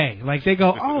bums at bay. Like, they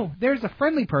go, oh, there's a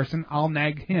friendly person, I'll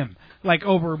nag him. Like,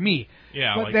 over me.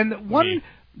 Yeah, but then one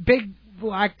big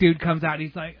black dude comes out,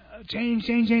 he's like, change.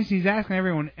 He's asking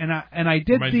everyone. And I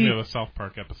did Reminds me of a South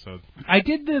Park episode. I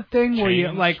did the thing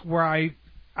where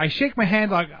I shake my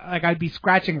hand like I'd be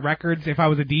scratching records if I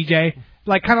was a DJ,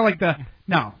 like kind of like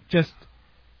just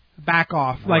back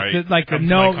off,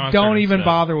 don't even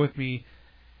bother with me.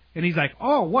 And he's like,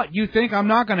 oh, what, you think I'm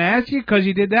not going to ask you because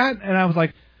you did that? And I was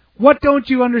like, what don't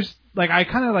you understand? Like I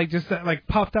kind of just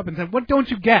puffed up and said, what don't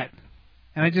you get?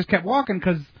 And I just kept walking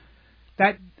because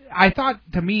that I thought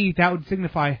to me that would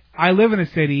signify I live in a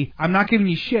city. I'm not giving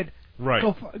you shit. Right.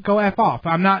 Go F off.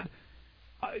 I'm not.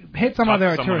 Hit some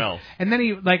other tourist. Else. And then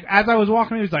he, as I was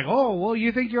walking, he was like, oh, well,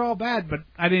 you think you're all bad, but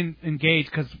I didn't engage,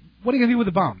 because what are you going to do with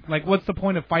a bum? Like, what's the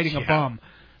point of fighting a bum?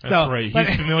 That's right.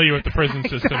 He's familiar with the prison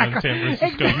system in San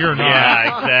Francisco. You're not.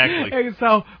 Yeah,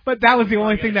 exactly. But that was the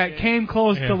only thing that came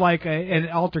close to, an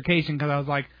altercation, because I was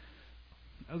like,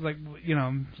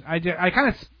 I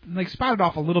kind of, spouted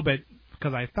off a little bit,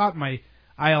 because I thought my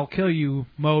I'll kill you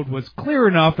mode was clear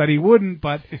enough that he wouldn't,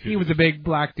 but he was a big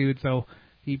black dude, so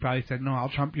he probably said, no, I'll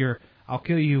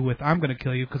kill you with I'm going to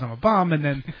kill you because I'm a bum, and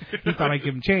then he thought I'd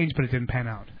give him change, but it didn't pan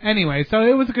out. Anyway, so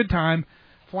it was a good time.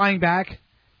 Flying back,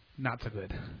 not so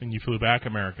good. And you flew back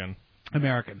American.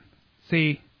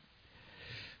 See?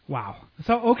 Wow.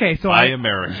 So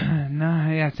American.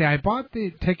 I bought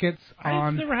the tickets on...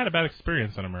 I've never had a bad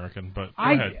experience on American, but go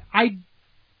ahead.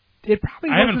 It probably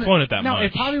I haven't flown it that much. No,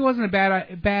 it probably wasn't a bad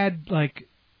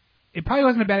it probably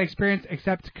wasn't a bad experience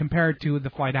except compared to the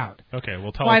Flight Out. Okay,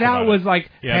 well tell Flight us about Out was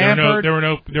hampered. There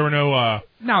were no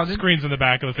screens in the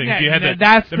back of the thing. Yeah, you had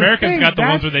that's the Americans thing. got the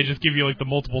ones where they just give you the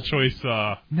multiple choice quiz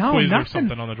or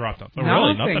something on the drop down. Oh,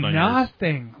 really? Nothing on yours?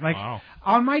 Nothing. Wow.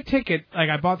 On my ticket,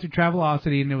 I bought through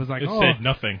Travelocity, and it was it said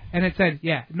nothing. And it said,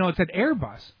 it said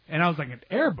Airbus. And I was like, an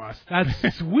Airbus?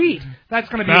 That's sweet. That's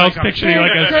going to be I was picturing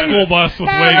a school bus with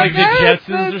like the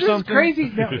Jetsons or something.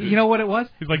 Crazy. No, you know what it was?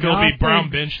 He's like, there'll be brown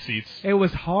bench seats. It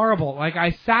was horrible.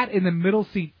 I sat in the middle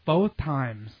seat both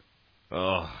times.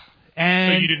 Ugh.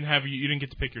 And so you didn't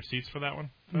get to pick your seats for that one?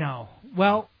 No.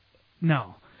 Well,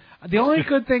 no. The only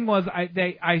good thing was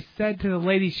I said to the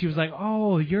lady, she was like,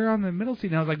 oh, you're on the middle seat.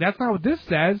 And I was like, that's not what this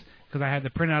says, because I had to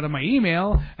print out of my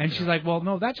email. And she's like, well,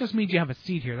 no, that just means you have a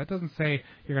seat here. That doesn't say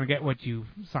you're going to get what you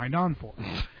signed on for.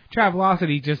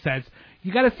 Travelocity just says,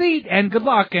 you got a seat, and good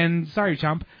luck, and sorry,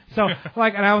 chump. So,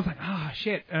 and I was like, oh,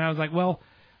 shit. And I was like, well,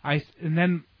 and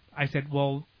then I said,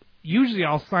 well, usually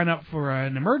I'll sign up for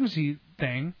an emergency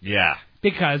thing. Yeah.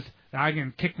 Because I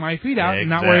can kick my feet out and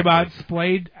not worry about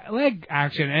splayed leg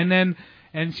action.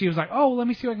 And she was like, oh, let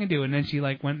me see what I can do. And then she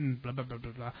went and blah, blah, blah,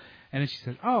 blah, blah. And then she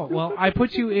said, oh, well, I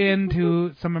put you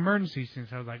into some emergency things.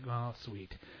 I was like, oh,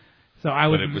 sweet. So I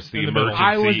was in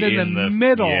the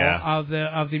middle of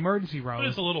the emergency row. It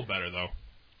was a little better, though.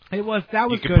 That was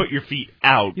good. You could put your feet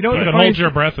out. You can hold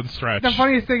your breath and stretch. The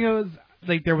funniest thing was,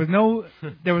 there was no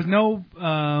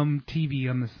TV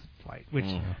on this flight, which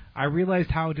I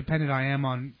realized how dependent I am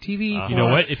on TV. You know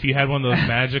what? If you had one of those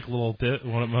magic little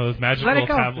tablets,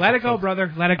 let it go,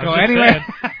 brother, let it go. Anyway,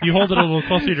 you hold it a little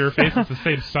closer to your face. It's the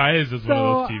same size as one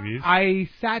of those TVs. I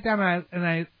sat down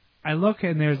and I look,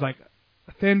 and there's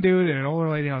thin dude and an older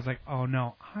lady. I was like, oh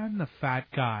no, I'm the fat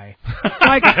guy.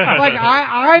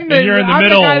 I'm the. And you're in the I'm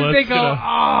middle. The guy that they That's go,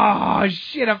 gonna- oh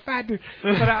shit, a fat dude.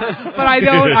 But I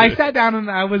don't. I sat down and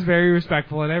I was very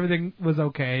respectful and everything was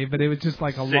okay. But it was just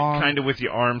like a Sit long. kind of with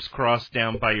your arms crossed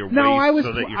down by your No, waist I was.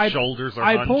 so that your I, shoulders are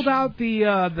I hunched. pulled out the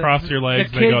Cross your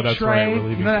legs. the They kid go. That's tray. right. We're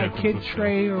leaving. You know that San kid Francisco.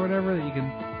 tray or whatever that you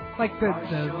can, like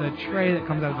the tray that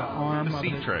comes out of the arm. The of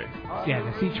seat it. tray. Yeah,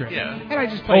 the seat tray. Yeah. And I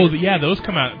just played. Yeah, those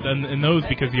come out and those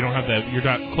because you don't have that. You're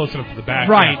not close enough to the back.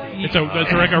 Right. Yeah. It's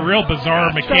like a real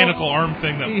bizarre mechanical arm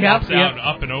thing that pops out and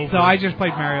up and over. So I just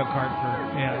played Mario Kart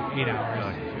for 8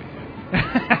 hours.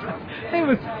 It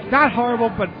was not horrible,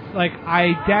 but like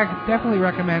I definitely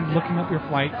recommend looking up your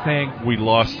flight, saying We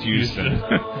lost Houston.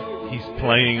 He's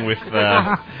playing with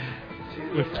keychains,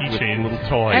 little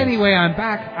toys. Anyway, I'm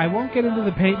back. I won't get into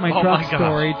the paint my Oh truck my gosh.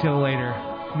 story till later.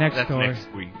 That's next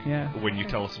week. Yeah. When you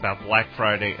tell us about Black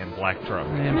Friday and Black Truck.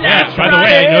 Yeah. By the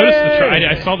way, I noticed the truck.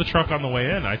 I saw the truck on the way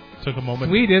in. I took a moment.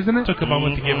 Sweet, isn't it? Took a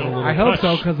moment to give it a little. I hope touch.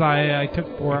 so because I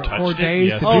took four touched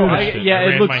days it? to Yes. do I it.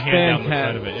 ran it looks my hand down the side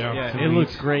fantastic. of it, yeah. It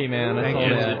looks great, man. I Thank saw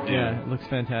you. that. Yeah, it looks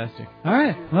fantastic. All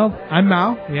right. Well, I'm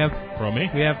Mao. We have Romy.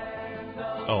 We have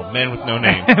Oh, man with no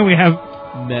name. we have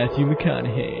Matthew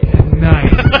McConaughey.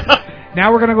 nice.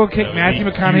 Now we're gonna go kick Matthew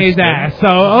McConaughey's Houston. ass. So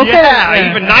okay. Yeah,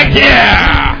 even nice.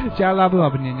 Yeah. Ciao, la, blah,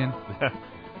 blah, blah, blah, blah.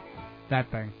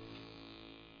 That thing.